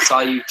 I just saw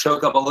you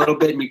choke up a little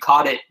bit and you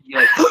caught it.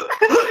 You're like,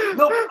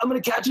 nope, I'm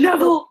going to catch it.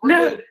 Neville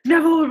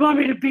would want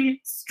me to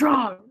be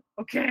strong,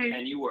 okay?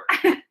 And you were.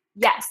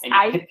 Yes.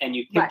 And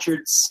you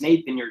pictured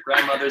Snape in your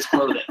grandmother's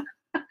clothing.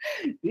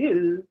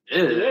 Ew.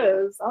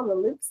 Yes, on the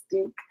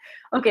lipstick.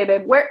 Okay,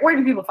 babe, where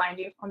do people find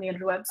you on the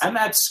interwebs? I'm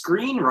at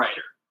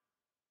Screenwriter.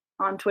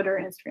 On Twitter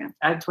and Instagram.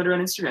 At Twitter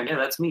and Instagram. Yeah,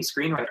 that's me,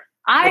 Screenwriter.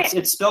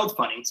 It's spelled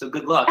funny, so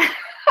good luck.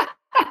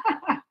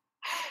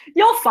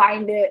 You'll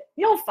find it.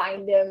 You'll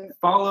find him.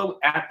 Follow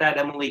at that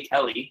Emily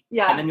Kelly.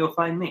 Yeah. And then you'll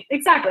find me.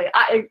 Exactly.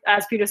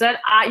 As Peter said,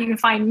 you can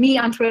find me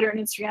on Twitter and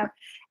Instagram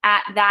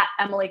at that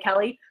Emily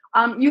Kelly.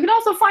 You can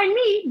also find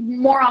me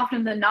more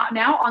often than not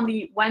now on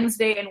the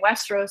Wednesday in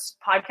Westeros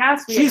podcast.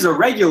 She's a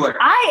regular.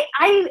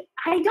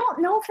 I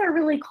don't know if they're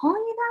really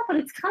calling it that, but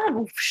it's kind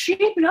of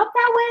shaping up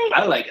that way.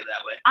 I like it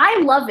that way. I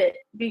love it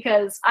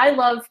because I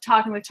love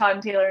talking with Todd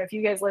and Taylor. If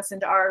you guys listen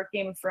to our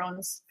Game of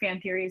Thrones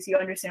fan theories, you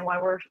understand why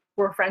we're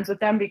friends with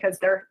them, because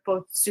they're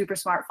both super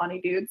smart, funny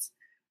dudes.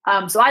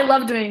 So I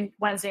love doing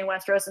Wednesday in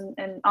Westeros,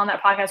 and on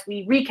that podcast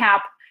we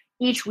recap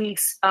each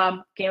week's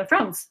Game of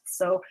Thrones.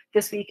 So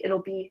this week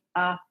it'll be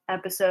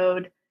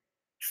episode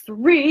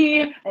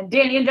 3, and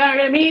Danny and John are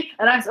going to meet,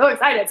 and I'm so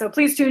excited. So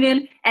please tune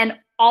in. And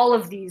all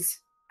of these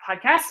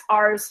podcasts,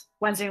 ours,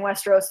 Wednesday in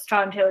Westeros,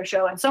 Todd and Taylor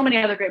Show, and so many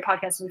other great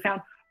podcasts we found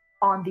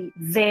on the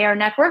There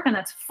Network, and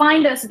that's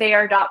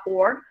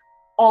findusthere.org.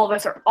 All of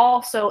us are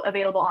also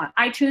available on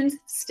iTunes,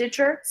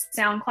 Stitcher,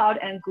 SoundCloud,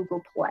 and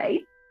Google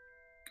Play.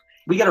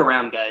 We get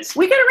around, guys.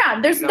 We get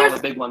around. There's all the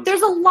big ones.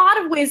 There's a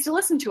lot of ways to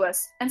listen to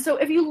us. And so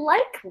if you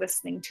like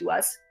listening to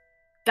us,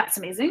 that's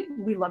amazing.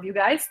 We love you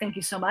guys. Thank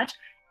you so much.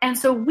 And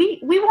so we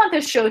want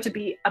this show to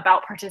be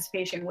about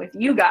participation with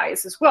you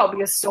guys as well,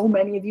 because so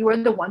many of you are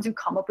the ones who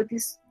come up with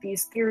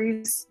these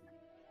theories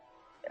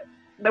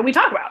that we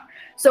talk about.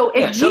 So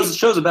if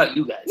shows about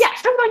you guys. Yeah,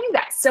 shows about you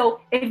guys.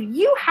 So if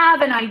you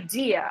have an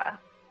idea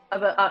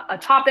of a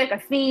topic, a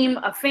theme,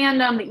 a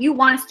fandom that you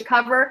want us to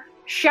cover,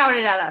 shout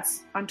it at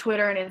us on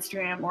Twitter and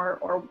Instagram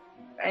or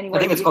anywhere.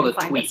 I think it's called a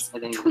tweet. I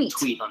think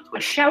tweet on Twitter. A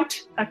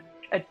shout.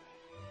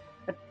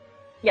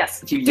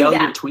 Yes. If you yell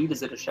your tweet,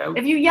 is it a shout?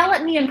 If you yell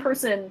at me in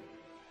person,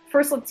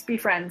 first let's be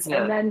friends,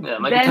 and then it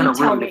might be kind of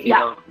tell rude me. if you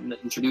don't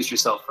introduce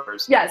yourself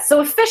first. Yeah.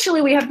 So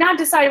officially, we have not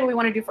decided what we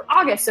want to do for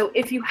August. So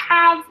if you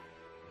have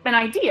an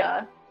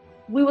idea,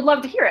 we would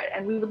love to hear it,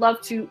 and we would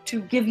love to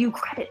give you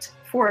credit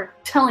for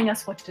telling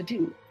us what to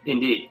do.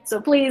 Indeed.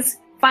 So please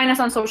find us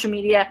on social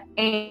media,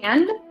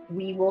 and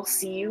we will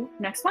see you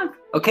next month.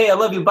 Okay, I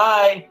love you.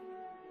 Bye.